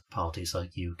especially with parties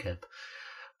like UKIP.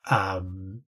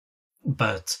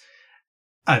 But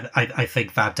I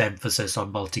think that emphasis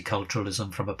on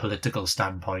multiculturalism from a political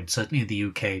standpoint, certainly in the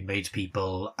UK, made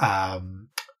people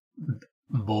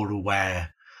more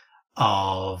aware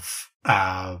of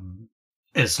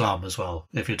Islam as well.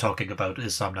 If you're talking about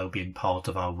Islam now being part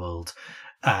of our world,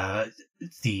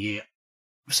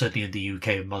 certainly in the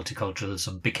UK,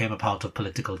 multiculturalism became a part of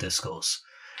political discourse.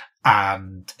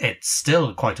 And it's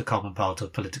still quite a common part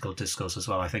of political discourse as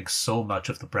well. I think so much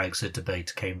of the Brexit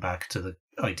debate came back to the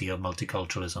idea of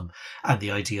multiculturalism and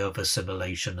the idea of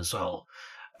assimilation as well.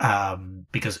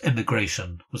 Because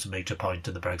immigration was a major point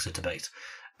in the Brexit debate.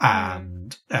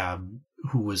 And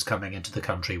who was coming into the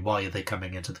country, why are they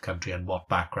coming into the country, and what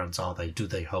backgrounds are they? Do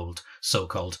they hold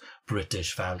so-called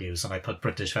British values? And I put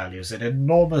British values in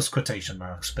enormous quotation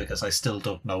marks because I still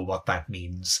don't know what that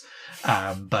means.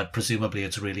 But presumably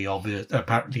it's really obvious.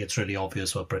 Apparently it's really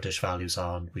obvious what British values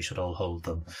are, and we should all hold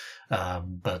them.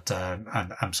 But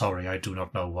I'm sorry, I do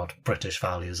not know what British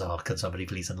values are. Can somebody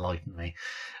please enlighten me?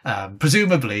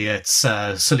 Presumably it's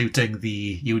saluting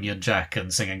the Union Jack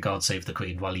and singing God Save the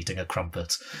Queen while eating a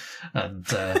crumpet. And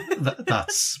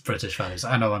that's British values.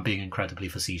 I know I'm being incredibly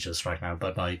facetious right now,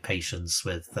 but my patience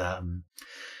with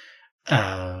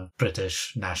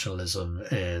British nationalism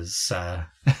is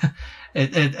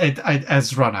it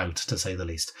has run out, to say the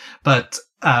least. But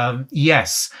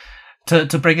yes,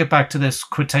 to bring it back to this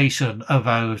quotation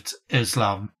about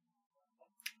Islam,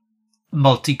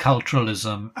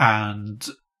 multiculturalism and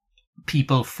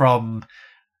people from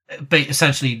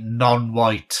essentially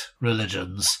non-white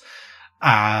religions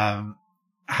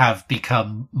have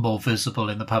become more visible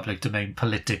in the public domain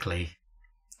politically.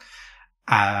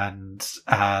 And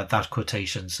that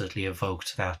quotation certainly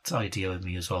evoked that idea in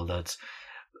me as well, that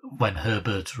when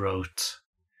Herbert wrote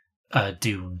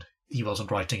Dune, he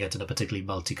wasn't writing it in a particularly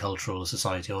multicultural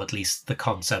society, or at least the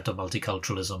concept of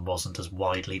multiculturalism wasn't as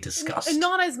widely discussed.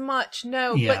 Not as much,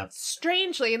 no. Yeah. But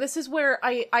strangely, and this is where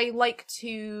I like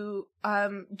to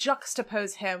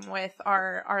juxtapose him with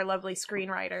our lovely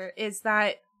screenwriter, is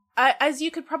that as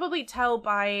you could probably tell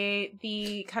by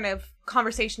the kind of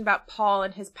conversation about Paul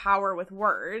and his power with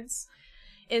words,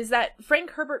 is that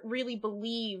Frank Herbert really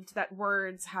believed that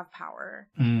words have power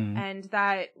and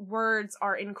that words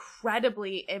are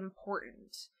incredibly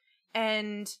important.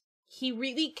 And he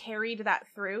really carried that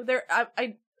through.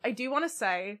 I do want to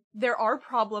say there are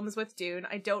problems with Dune.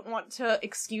 I don't want to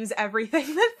excuse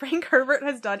everything that Frank Herbert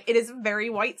has done. It is very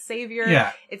white savior.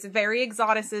 Yeah. It's very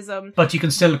exoticism. But you can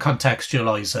still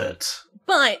contextualize it.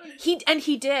 But he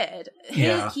did.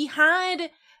 He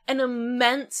had an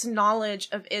immense knowledge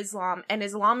of Islam and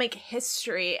Islamic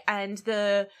history and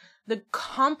the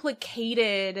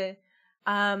complicated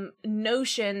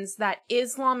notions that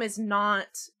Islam is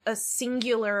not a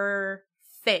singular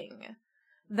thing,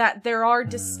 that there are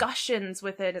discussions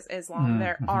within Islam,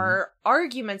 there are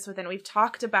arguments within. We've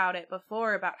talked about it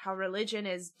before, about how religion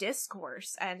is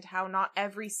discourse and how not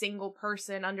every single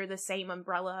person under the same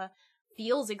umbrella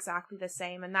feels exactly the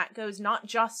same, and that goes not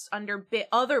just under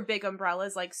other big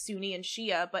umbrellas like Sunni and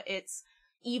Shia, but it's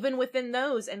even within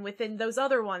those and within those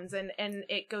other ones, and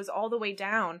it goes all the way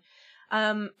down.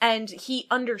 And he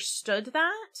understood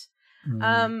that.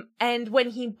 And when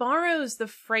he borrows the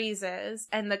phrases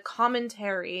and the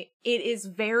commentary, it is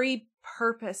very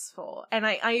purposeful. And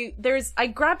I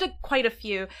grabbed quite a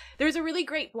few. There's a really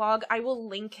great blog. I will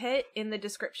link it in the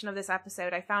description of this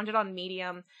episode. I found it on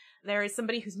Medium. There is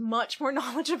somebody who's much more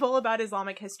knowledgeable about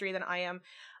Islamic history than I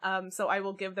am, so I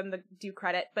will give them the due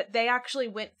credit. But they actually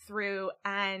went through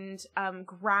and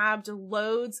grabbed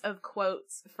loads of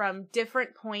quotes from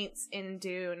different points in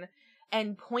Dune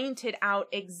and pointed out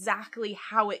exactly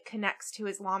how it connects to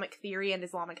Islamic theory and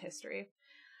Islamic history.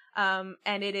 And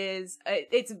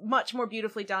it's much more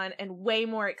beautifully done and way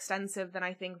more extensive than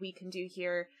I think we can do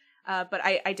here. But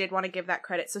I did want to give that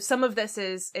credit. So some of this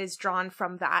is drawn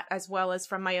from that, as well as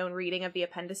from my own reading of the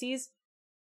appendices.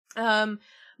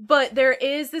 But there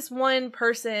is this one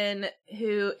person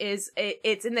who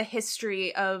it's in the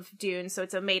history of Dune, so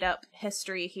it's a made-up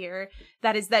history here,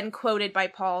 that is then quoted by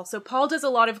Paul. So Paul does a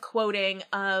lot of quoting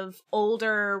of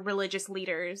older religious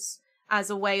leaders as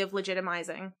a way of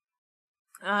legitimizing.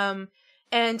 And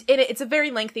it's a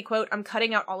very lengthy quote. I'm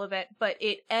cutting out all of it, but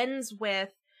it ends with,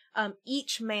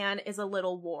 each man is a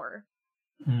little war.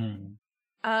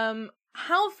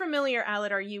 How familiar,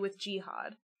 Aled, are you with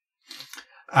Jihad?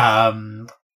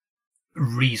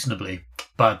 Reasonably,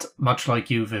 but much like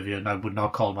you, Vivian, I would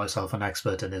not call myself an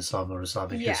expert in Islam or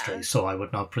Islamic history, so I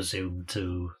would not presume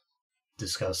to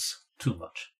discuss too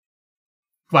much.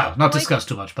 Well, not discuss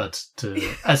too much, but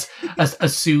to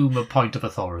assume a point of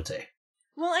authority.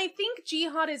 Well, I think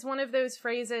jihad is one of those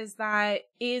phrases that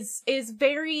is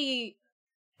very...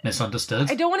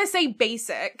 misunderstood. I don't want to say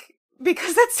basic,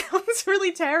 because that sounds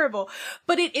really terrible,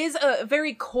 but it is a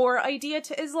very core idea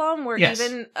to Islam, where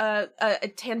even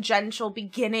a tangential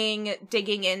beginning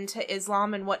digging into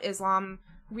Islam and what Islam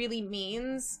really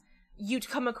means, you'd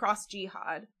come across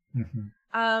jihad. Mm-hmm.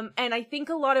 And I think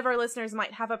a lot of our listeners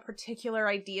might have a particular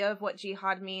idea of what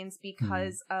jihad means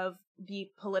because of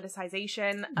the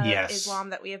politicization of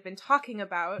Islam that we have been talking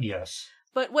about. Yes.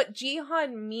 But what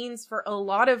jihad means for a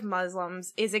lot of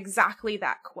Muslims is exactly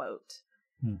that quote.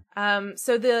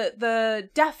 So the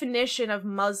definition of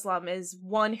Muslim is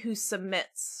one who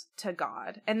submits to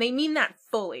God. And they mean that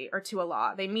fully, or to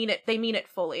Allah. They mean it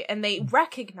fully. And they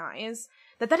recognize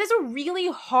that that is a really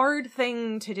hard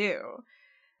thing to do.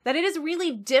 That it is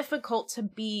really difficult to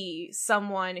be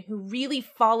someone who really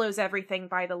follows everything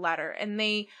by the letter. And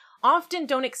they often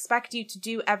don't expect you to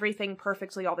do everything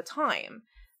perfectly all the time.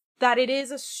 That it is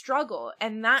a struggle,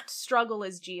 and that struggle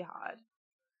is jihad.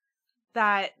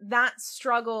 That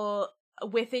struggle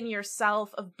within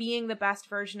yourself of being the best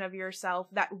version of yourself,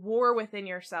 that war within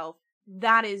yourself,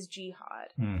 that is jihad.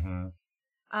 Mm-hmm.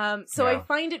 I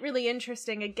find it really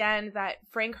interesting, again, that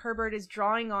Frank Herbert is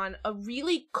drawing on a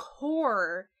really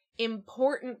core,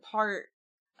 important part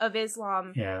of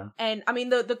Islam. Yeah. And, I mean,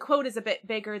 the quote is a bit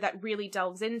bigger that really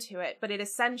delves into it, but it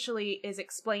essentially is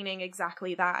explaining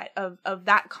exactly that, of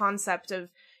that concept of,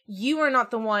 you are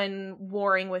not the one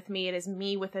warring with me, it is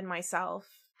me within myself.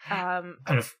 And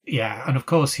of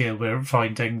course here we're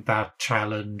finding that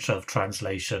challenge of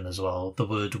translation as well. The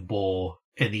word war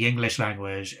in the English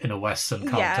language in a Western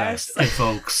context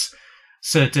evokes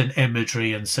certain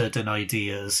imagery and certain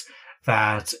ideas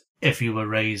that if you were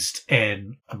raised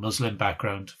in a Muslim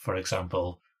background, for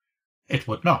example, it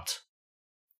would not.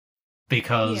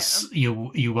 Because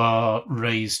you are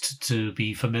raised to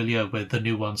be familiar with the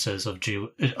nuances of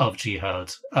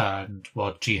jihad and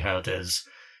what jihad is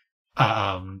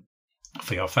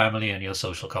for your family and your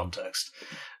social context.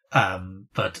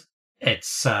 But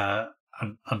it's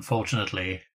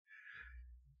unfortunately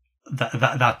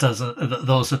that doesn't,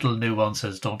 those little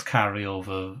nuances don't carry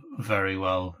over very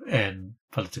well in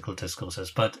political discourses.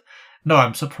 But no,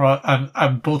 I'm surprised.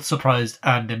 I'm both surprised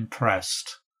and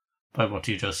impressed by what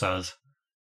you just said.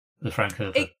 The Frank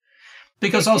Herbert.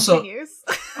 Because also...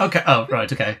 Okay, oh,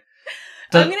 right, okay.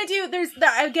 I'm going to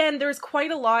do... there's quite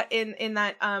a lot in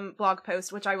that blog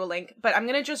post, which I will link, but I'm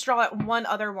going to just draw out one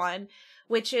other one,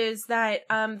 which is that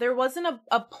there wasn't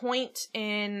a point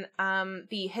in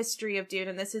the history of Dune,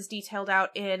 and this is detailed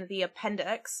out in the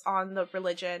appendix on the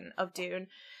religion of Dune,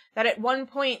 that at one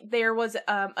point there was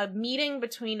a meeting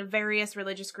between various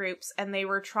religious groups, and they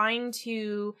were trying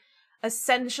to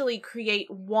essentially create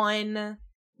one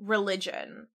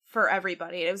religion for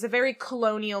everybody. It was a very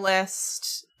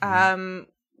colonialist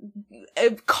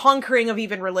conquering of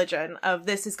even religion, of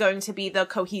this is going to be the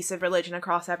cohesive religion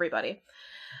across everybody.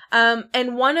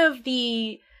 And one of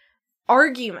the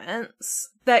arguments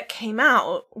that came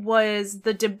out was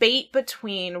the debate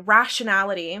between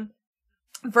rationality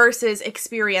versus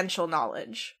experiential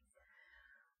knowledge,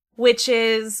 which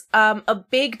is a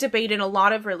big debate in a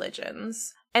lot of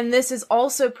religions. And this is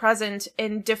also present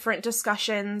in different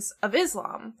discussions of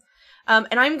Islam.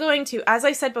 And I'm going to, as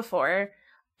I said before,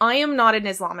 I am not an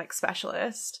Islamic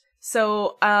specialist.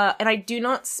 So, and I do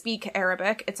not speak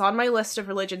Arabic. It's on my list of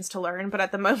religions to learn, but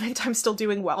at the moment I'm still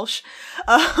doing Welsh.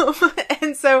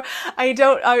 And so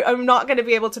I'm not going to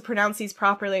be able to pronounce these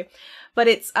properly. But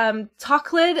it's,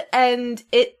 Taqlid and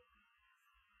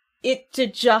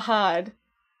Jihad.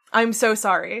 I'm so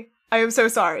sorry. I am so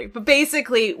sorry. But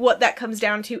basically, what that comes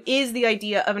down to is the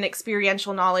idea of an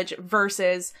experiential knowledge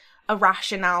versus a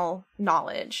rationale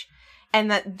knowledge.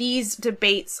 And that these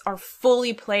debates are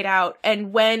fully played out.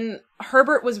 And when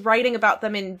Herbert was writing about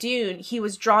them in Dune, he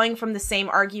was drawing from the same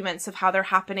arguments of how they're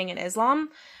happening in Islam.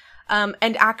 And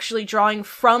actually drawing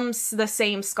from the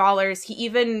same scholars. He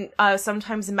even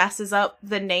sometimes messes up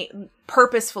the name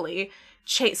purposefully.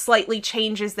 Slightly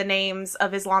changes the names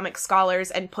of Islamic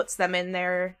scholars and puts them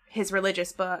in his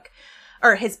religious book,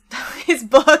 or his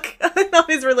book, not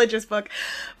his religious book,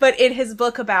 but in his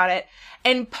book about it.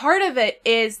 And part of it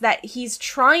is that he's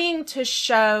trying to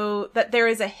show that there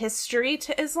is a history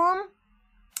to Islam.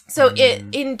 So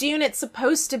in Dune, it's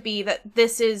supposed to be that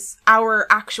this is our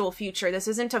actual future. This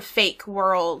isn't a fake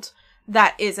world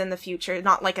that is in the future,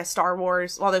 not like a Star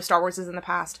Wars, although Star Wars is in the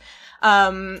past.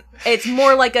 It's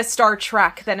more like a Star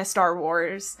Trek than a Star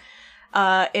Wars.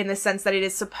 in the sense that it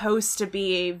is supposed to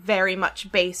be very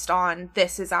much based on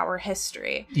this is our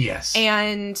history. Yes.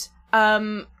 And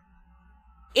in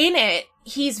it,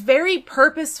 he's very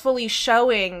purposefully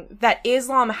showing that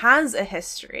Islam has a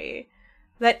history,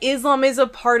 that Islam is a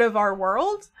part of our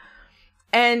world,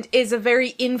 and is a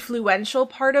very influential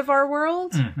part of our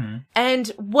world. Mm-hmm. And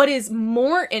what is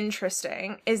more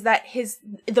interesting is that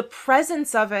the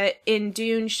presence of it in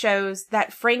Dune shows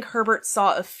that Frank Herbert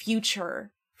saw a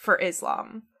future for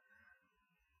Islam.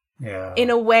 Yeah. In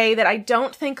a way that I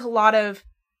don't think a lot of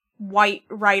white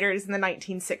writers in the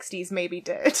 1960s maybe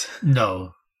did.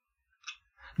 No.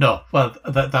 Well,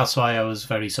 that's why I was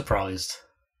very surprised.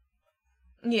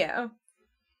 Yeah.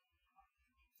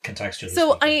 Contextually.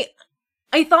 So speaking.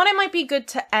 I thought it might be good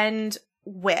to end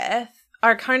with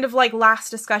our kind of like last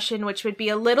discussion, which would be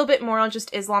a little bit more on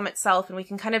just Islam itself, and we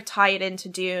can kind of tie it into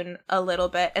Dune a little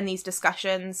bit, and these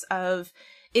discussions of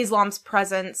Islam's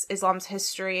presence, Islam's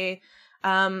history,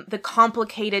 the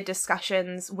complicated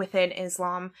discussions within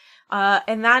Islam.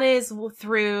 And that is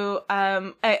through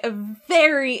a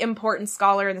very important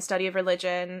scholar in the study of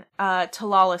religion,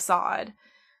 Talal Asad,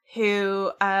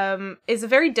 who is a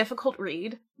very difficult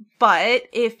read. But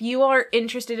if you are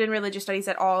interested in religious studies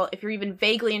at all, if you're even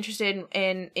vaguely interested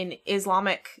in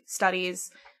Islamic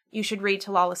studies, you should read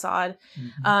Talal Asad.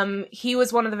 Mm-hmm. He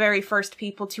was one of the very first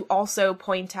people to also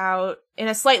point out, in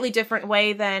a slightly different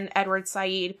way than Edward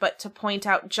Said, but to point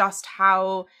out just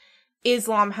how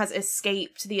Islam has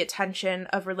escaped the attention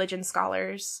of religion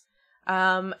scholars,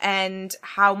 and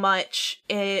how much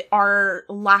our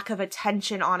lack of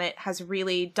attention on it has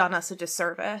really done us a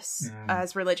disservice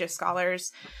as religious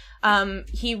scholars.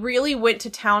 He really went to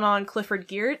town on Clifford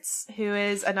Geertz, who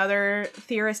is another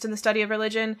theorist in the study of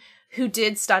religion, who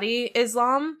did study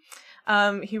Islam.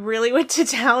 He really went to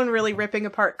town, really ripping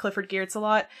apart Clifford Geertz a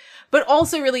lot, but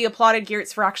also really applauded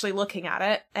Geertz for actually looking at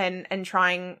it and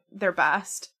trying their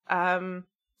best.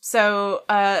 So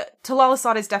Talal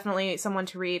Asad is definitely someone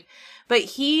to read, but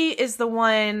he is the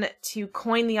one to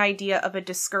coin the idea of a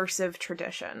discursive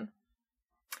tradition.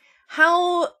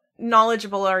 How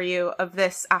knowledgeable are you of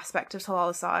this aspect of Talal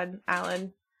Asad,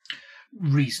 Alan?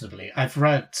 Reasonably. I've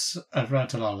read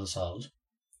Talal Asad,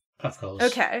 of course.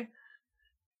 Okay.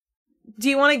 Do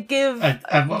you want to give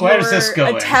where is this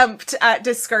going? Attempt at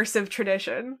discursive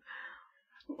tradition?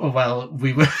 Well,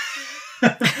 we were...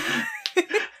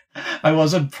 I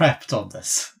wasn't prepped on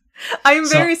this. I'm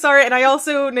very sorry, and I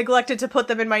also neglected to put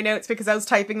them in my notes because I was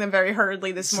typing them very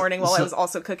hurriedly this morning while I was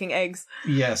also cooking eggs.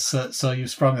 Yes, so you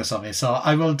sprung this on me. So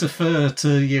I will defer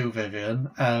to you, Vivian,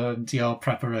 and your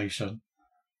preparation.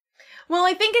 Well,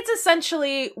 I think it's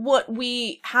essentially what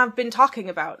we have been talking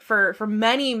about for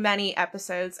many, many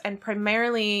episodes, and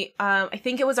primarily, I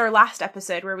think it was our last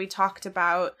episode where we talked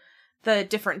about the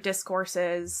different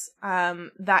discourses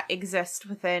that exist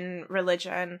within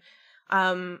religion.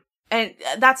 And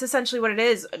that's essentially what it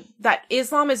is, that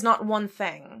Islam is not one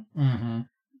thing,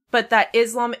 but that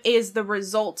Islam is the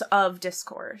result of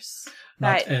discourse.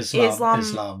 Not that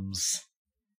Islams.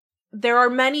 There are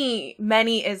many,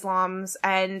 many Islams,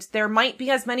 and there might be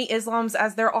as many Islams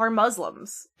as there are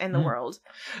Muslims in the world.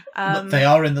 They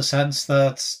are in the sense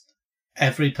that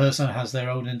every person has their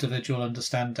own individual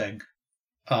understanding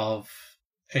of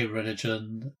a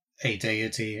religion, a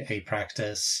deity, a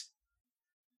practice,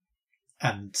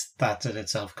 and that in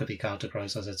itself could be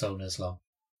categorized as its own Islam.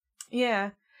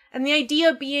 Yeah. And the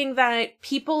idea being that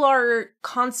people are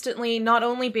constantly not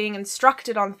only being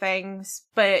instructed on things,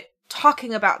 but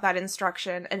talking about that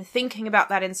instruction and thinking about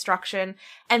that instruction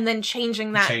and then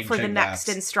changing that for the next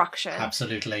instruction.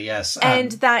 Absolutely, yes.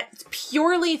 And that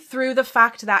purely through the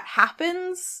fact that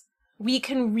happens, we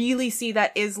can really see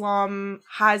that Islam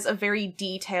has a very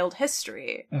detailed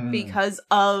history because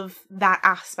of that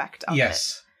aspect of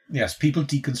it. Yes, people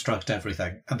deconstruct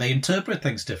everything and they interpret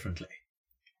things differently.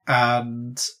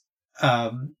 And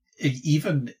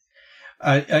even,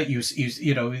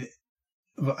 you know,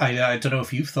 I don't know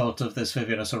if you've thought of this,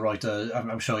 Vivian, as a writer.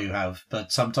 I'm sure you have.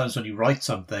 But sometimes when you write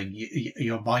something,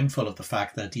 you're mindful of the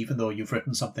fact that even though you've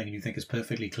written something and you think is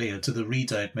perfectly clear, to the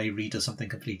reader, it may read as something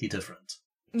completely different.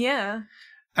 Yeah.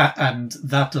 And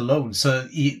that alone. So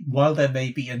while there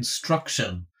may be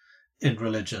instruction in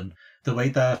religion, the way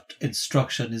that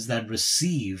instruction is then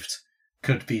received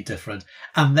could be different.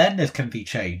 And then it can be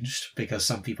changed because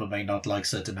some people may not like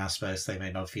certain aspects. They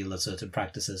may not feel that certain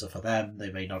practices are for them.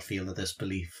 They may not feel that this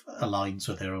belief aligns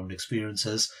with their own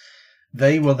experiences.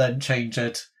 They will then change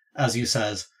it, as you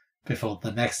said, before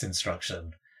the next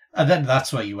instruction. And then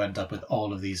that's where you end up with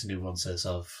all of these nuances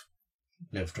of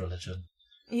lived religion.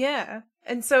 Yeah.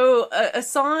 And so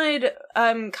Asad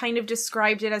kind of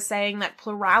described it as saying that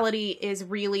plurality is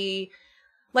really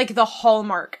like the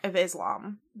hallmark of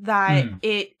Islam. That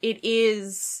it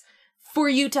is, for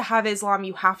you to have Islam,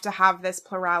 you have to have this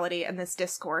plurality and this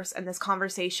discourse and this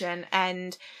conversation,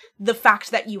 and the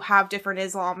fact that you have different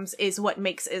Islams is what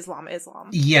makes Islam Islam.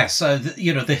 Yes,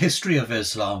 the history of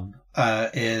Islam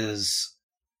is,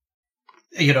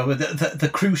 the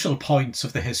crucial points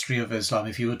of the history of Islam,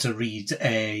 if you were to read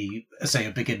a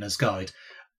beginner's guide,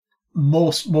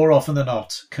 more often than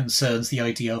not concerns the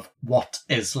idea of what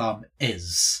Islam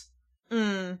is.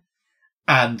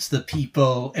 And the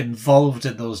people involved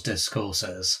in those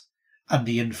discourses and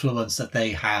the influence that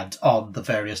they had on the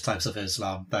various types of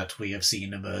Islam that we have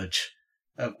seen emerge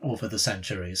over the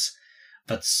centuries.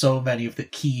 But so many of the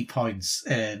key points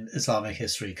in Islamic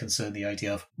history concern the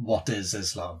idea of what is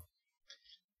Islam.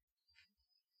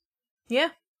 Yeah.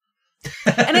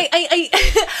 And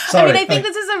I think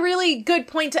this is a really good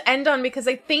point to end on, because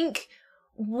I think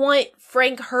what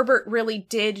Frank Herbert really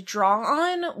did draw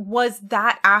on was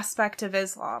that aspect of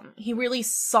Islam. He really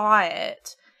saw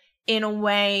it in a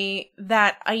way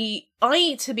that I,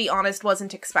 to be honest,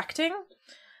 wasn't expecting.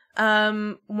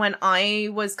 When I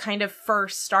was kind of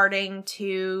first starting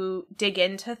to dig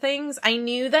into things, I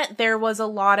knew that there was a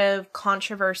lot of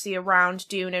controversy around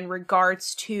Dune in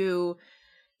regards to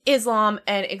Islam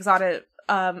and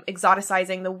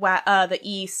exoticizing the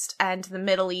East and the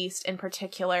Middle East in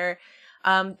particular.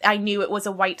 I knew it was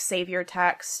a white savior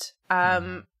text.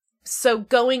 So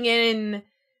going in,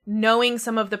 knowing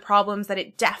some of the problems that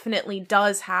it definitely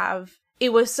does have,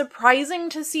 it was surprising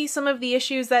to see some of the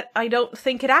issues that I don't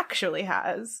think it actually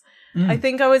has. I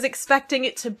think I was expecting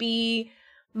it to be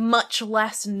much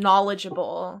less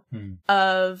knowledgeable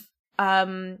of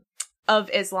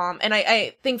Islam. And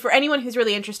I think for anyone who's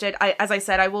really interested, as I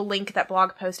said, I will link that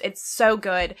blog post. It's so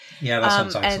good. Yeah, that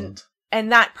sounds excellent.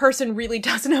 And that person really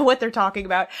does know what they're talking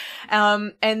about.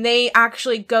 And they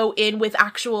actually go in with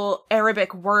actual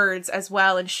Arabic words as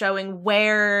well, and showing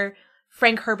where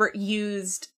Frank Herbert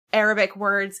used Arabic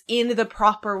words in the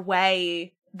proper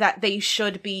way that they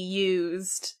should be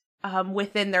used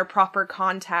within their proper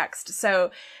context.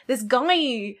 So this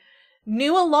guy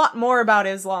knew a lot more about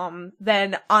Islam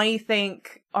than I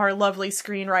think our lovely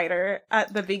screenwriter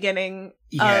at the beginning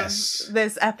of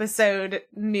this episode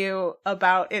knew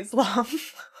about Islam.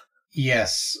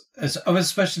 Yes.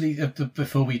 Especially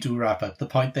before we do wrap up, the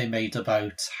point they made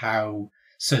about how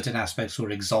certain aspects were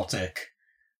exotic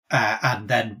and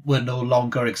then were no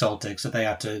longer exotic, so they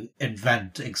had to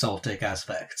invent exotic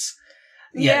aspects.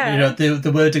 Yeah.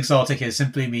 The word exotic here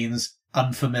simply means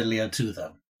unfamiliar to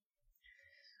them.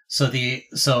 So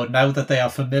now that they are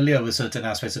familiar with certain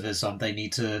aspects of Islam, they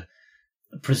need to,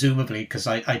 presumably, because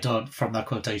I don't, from that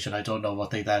quotation, I don't know what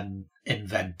they then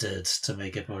invented to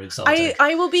make it more exotic.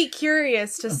 I will be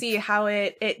curious to see how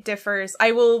it differs.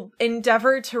 I will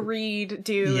endeavor to read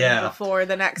Dune before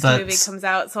the next movie comes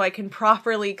out, so I can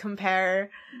properly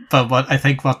compare. But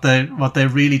what they're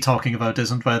really talking about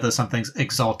isn't whether something's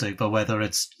exotic, but whether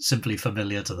it's simply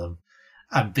familiar to them.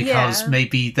 And because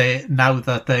maybe now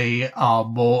that they are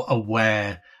more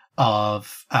aware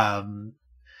of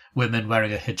women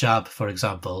wearing a hijab, for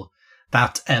example,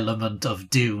 that element of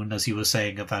Dune, as you were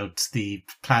saying about the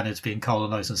planet being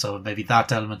colonized and so on, maybe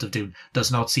that element of Dune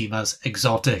does not seem as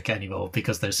exotic anymore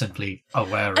because they're simply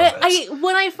aware of it.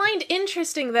 What I find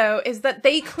interesting, though, is that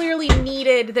they clearly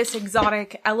needed this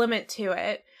exotic element to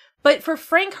it. But for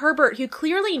Frank Herbert, who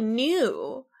clearly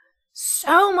knew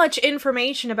so much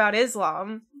information about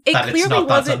Islam, it clearly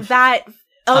wasn't that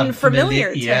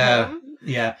unfamiliar to him.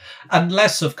 Yeah.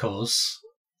 Unless, of course,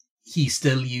 he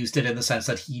still used it in the sense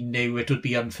that he knew it would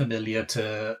be unfamiliar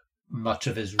to much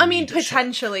of his readership. I mean,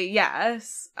 potentially,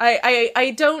 yes.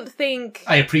 I don't think...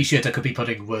 I appreciate I could be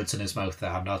putting words in his mouth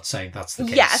there. I'm not saying that's the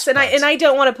case. Yes, and I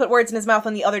don't want to put words in his mouth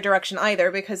in the other direction either,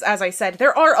 because, as I said,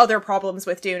 there are other problems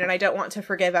with Dune, and I don't want to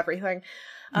forgive everything.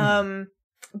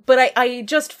 But I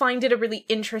just find it a really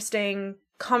interesting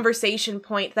conversation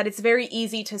point that it's very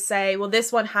easy to say, well,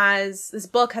 this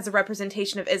book has a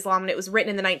representation of Islam and it was written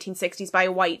in the 1960s by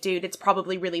a white dude. It's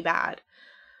probably really bad.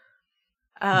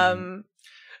 As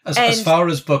far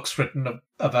as books written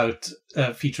about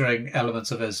featuring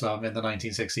elements of Islam in the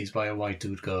 1960s by a white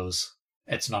dude goes,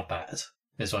 it's not bad,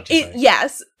 is what you're saying.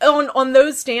 Yes. On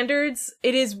those standards,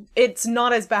 it's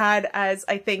not as bad as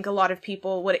I think a lot of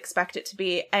people would expect it to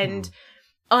be. And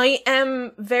I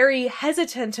am very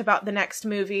hesitant about the next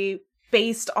movie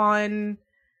based on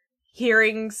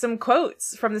hearing some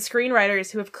quotes from the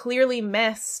screenwriters who have clearly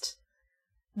missed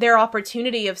their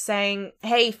opportunity of saying,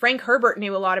 hey, Frank Herbert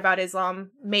knew a lot about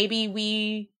Islam. Maybe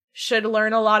we should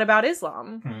learn a lot about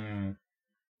Islam.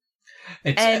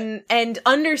 And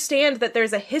understand that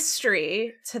there's a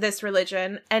history to this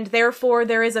religion, and therefore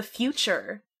there is a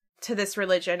future to this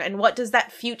religion, and what does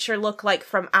that future look like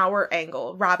from our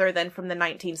angle rather than from the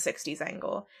 1960s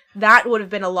angle. That would have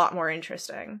been a lot more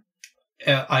interesting.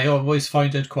 I always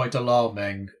find it quite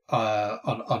alarming,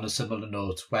 on a similar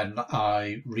note, when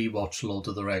I rewatch Lord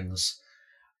of the Rings,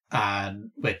 and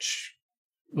which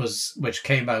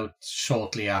came out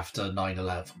shortly after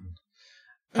 9/11.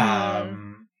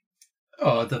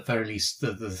 Or at the very least,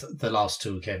 the last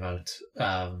two came out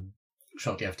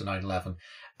shortly after 9/11.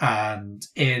 And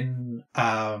in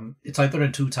it's either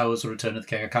in Two Towers or Return of the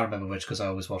King. I can't remember which, because I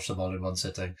always watch them all in one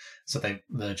sitting, so they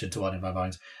merge into one in my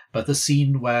mind. But the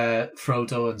scene where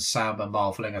Frodo and Sam are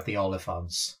marveling at the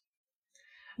Oliphants.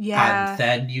 Yeah. And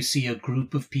then you see a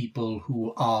group of people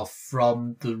who are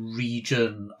from the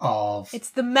region of...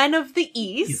 It's the Men of the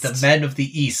East. The Men of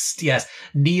the East, yes.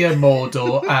 Near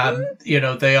Mordor.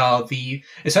 They are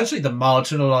essentially the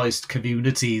marginalised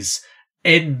communities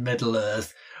in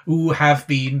Middle-earth who have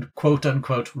been,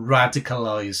 quote-unquote,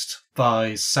 radicalised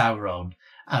by Sauron.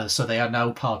 So they are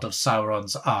now part of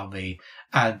Sauron's army.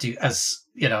 And as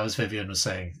Vivian was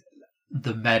saying,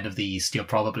 the Men of the East, you're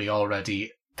probably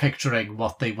already picturing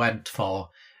what they went for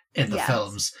in the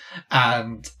films.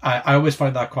 And I always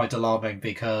find that quite alarming,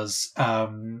 because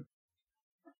they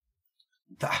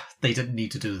didn't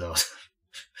need to do those.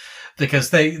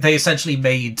 Because they essentially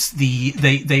made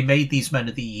they made these Men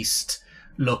of the East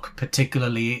look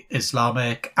particularly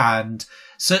Islamic, and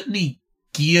certainly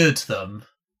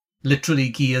literally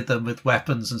geared them with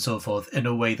weapons and so forth in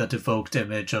a way that evoked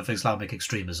image of Islamic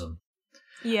extremism.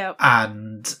 Yeah.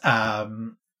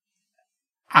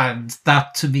 And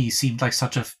that to me seemed like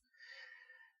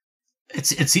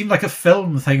it seemed like a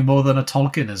film thing more than a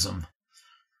Tolkienism.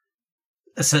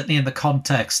 Certainly in the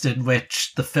context in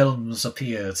which the films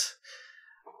appeared.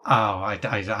 I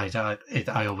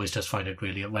always just find it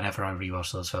really, whenever I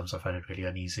rewatch those films, I find it really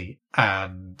uneasy.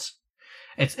 And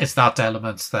it's that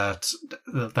element that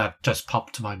just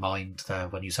popped to my mind there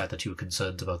when you said that you were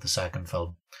concerned about the second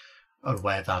film, or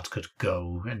where that could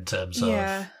go in terms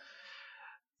of...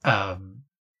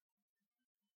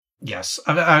 Yes,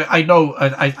 I know.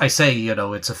 I say,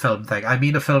 it's a film thing. I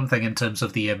mean a film thing in terms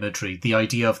of the imagery, the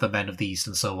idea of the Men of the East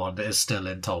and so on is still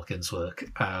in Tolkien's work,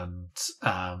 and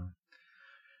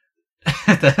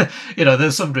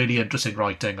there's some really interesting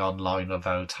writing online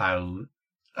about how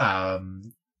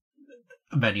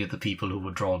many of the people who were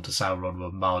drawn to Sauron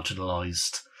were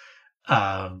marginalised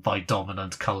by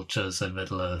dominant cultures in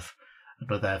Middle-earth, and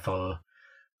were therefore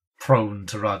prone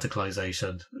to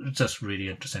radicalization. Just really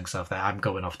interesting stuff there. I'm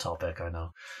going off topic, I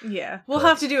know. Yeah, we'll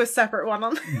have to do a separate one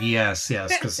on that. Yes,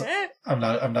 because I'm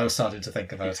now starting to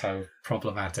think about how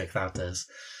problematic that is.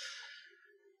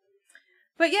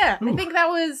 But yeah, I think that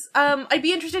was... I'd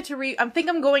be interested to I think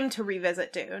I'm going to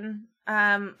revisit Dune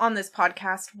on this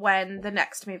podcast when the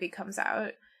next movie comes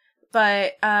out.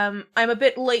 But I'm a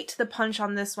bit late to the punch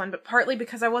on this one, but partly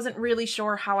because I wasn't really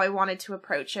sure how I wanted to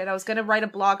approach it. I was going to write a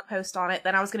blog post on it,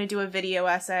 then I was going to do a video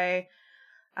essay.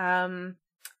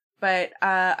 But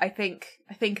I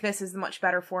think this is the much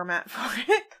better format for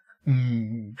it.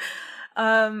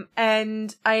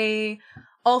 And I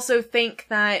also think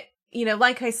that,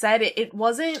 like I said, it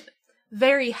wasn't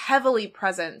very heavily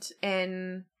present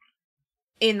in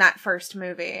that first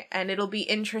movie, and it'll be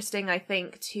interesting, I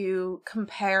think, to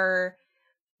compare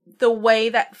the way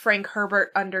that Frank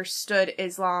Herbert understood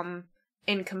Islam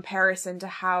in comparison to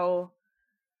how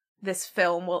this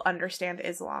film will understand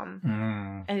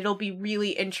Islam. And it'll be really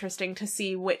interesting to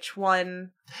see which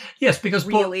one because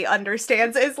really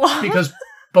understands Islam. Because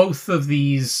both of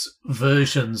these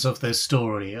versions of this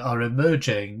story are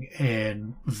emerging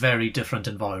in very different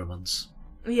environments.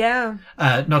 Yeah.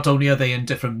 Not only are they in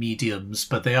different mediums,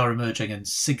 but they are emerging in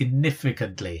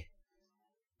significantly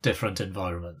different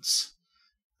environments.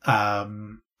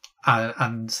 And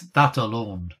that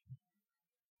alone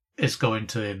is going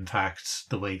to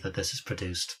impact the way that this is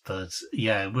produced. But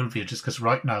yeah, it will be just because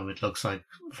right now it looks like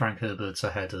Frank Herbert's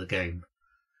ahead of the game.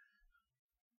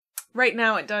 Right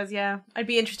now it does, yeah. I'd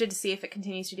be interested to see if it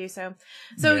continues to do so.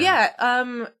 So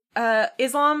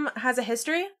Islam has a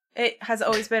history. It has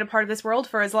always been a part of this world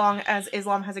for as long as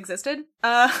Islam has existed.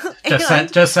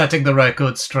 Just setting the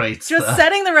record straight.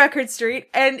 Setting the record straight,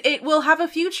 and it will have a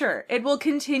future. It will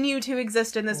continue to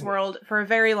exist in this world for a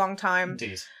very long time.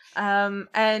 Indeed.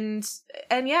 And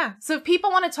yeah. So if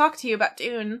people want to talk to you about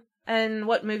Dune and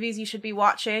what movies you should be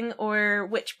watching, or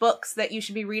which books that you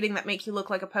should be reading that make you look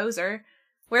like a poser,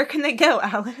 where can they go,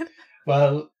 Alan?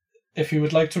 Well, if you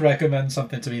would like to recommend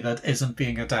something to me that isn't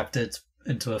being adapted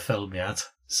into a film yet,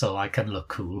 so I can look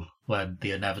cool when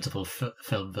the inevitable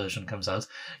film version comes out.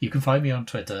 You can find me on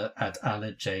Twitter at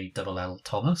AlanJLL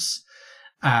Thomas.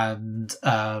 And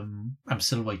I'm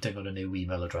still waiting on a new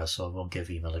email address, so I won't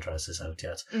give email addresses out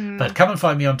yet. But come and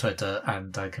find me on Twitter,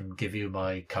 and I can give you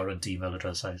my current email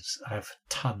address. I have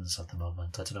tons at the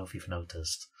moment. I don't know if you've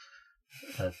noticed.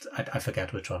 But I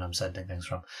forget which one I'm sending things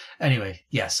from. Anyway,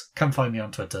 yes, come find me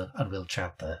on Twitter, and we'll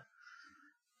chat there.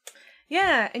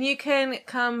 Yeah, and you can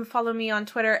come follow me on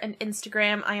Twitter and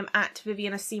Instagram. I am at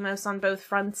Vivian Asimos on both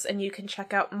fronts, and you can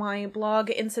check out my blog,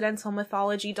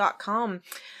 incidentalmythology.com.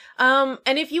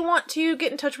 And if you want to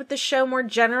get in touch with the show more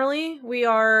generally, we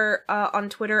are on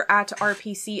Twitter at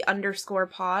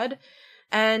RPC_pod.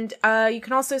 And you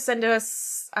can also send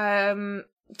us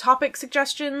topic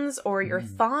suggestions or your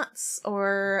thoughts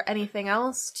or anything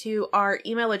else to our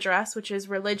email address, which is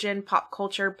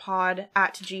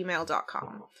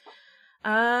religionpopculturepod@gmail.com.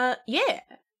 Yeah.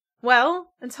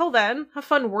 Well, until then, have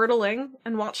fun wordling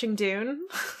and watching Dune.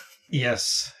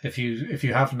 Yes, if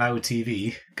you have Now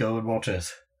TV, go and watch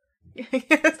it.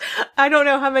 Yes. I don't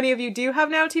know how many of you do have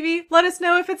Now TV. Let us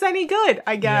know if it's any good,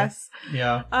 I guess.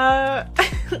 Yeah.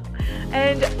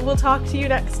 And we'll talk to you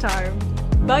next time.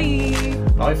 Bye.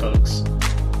 Bye, folks.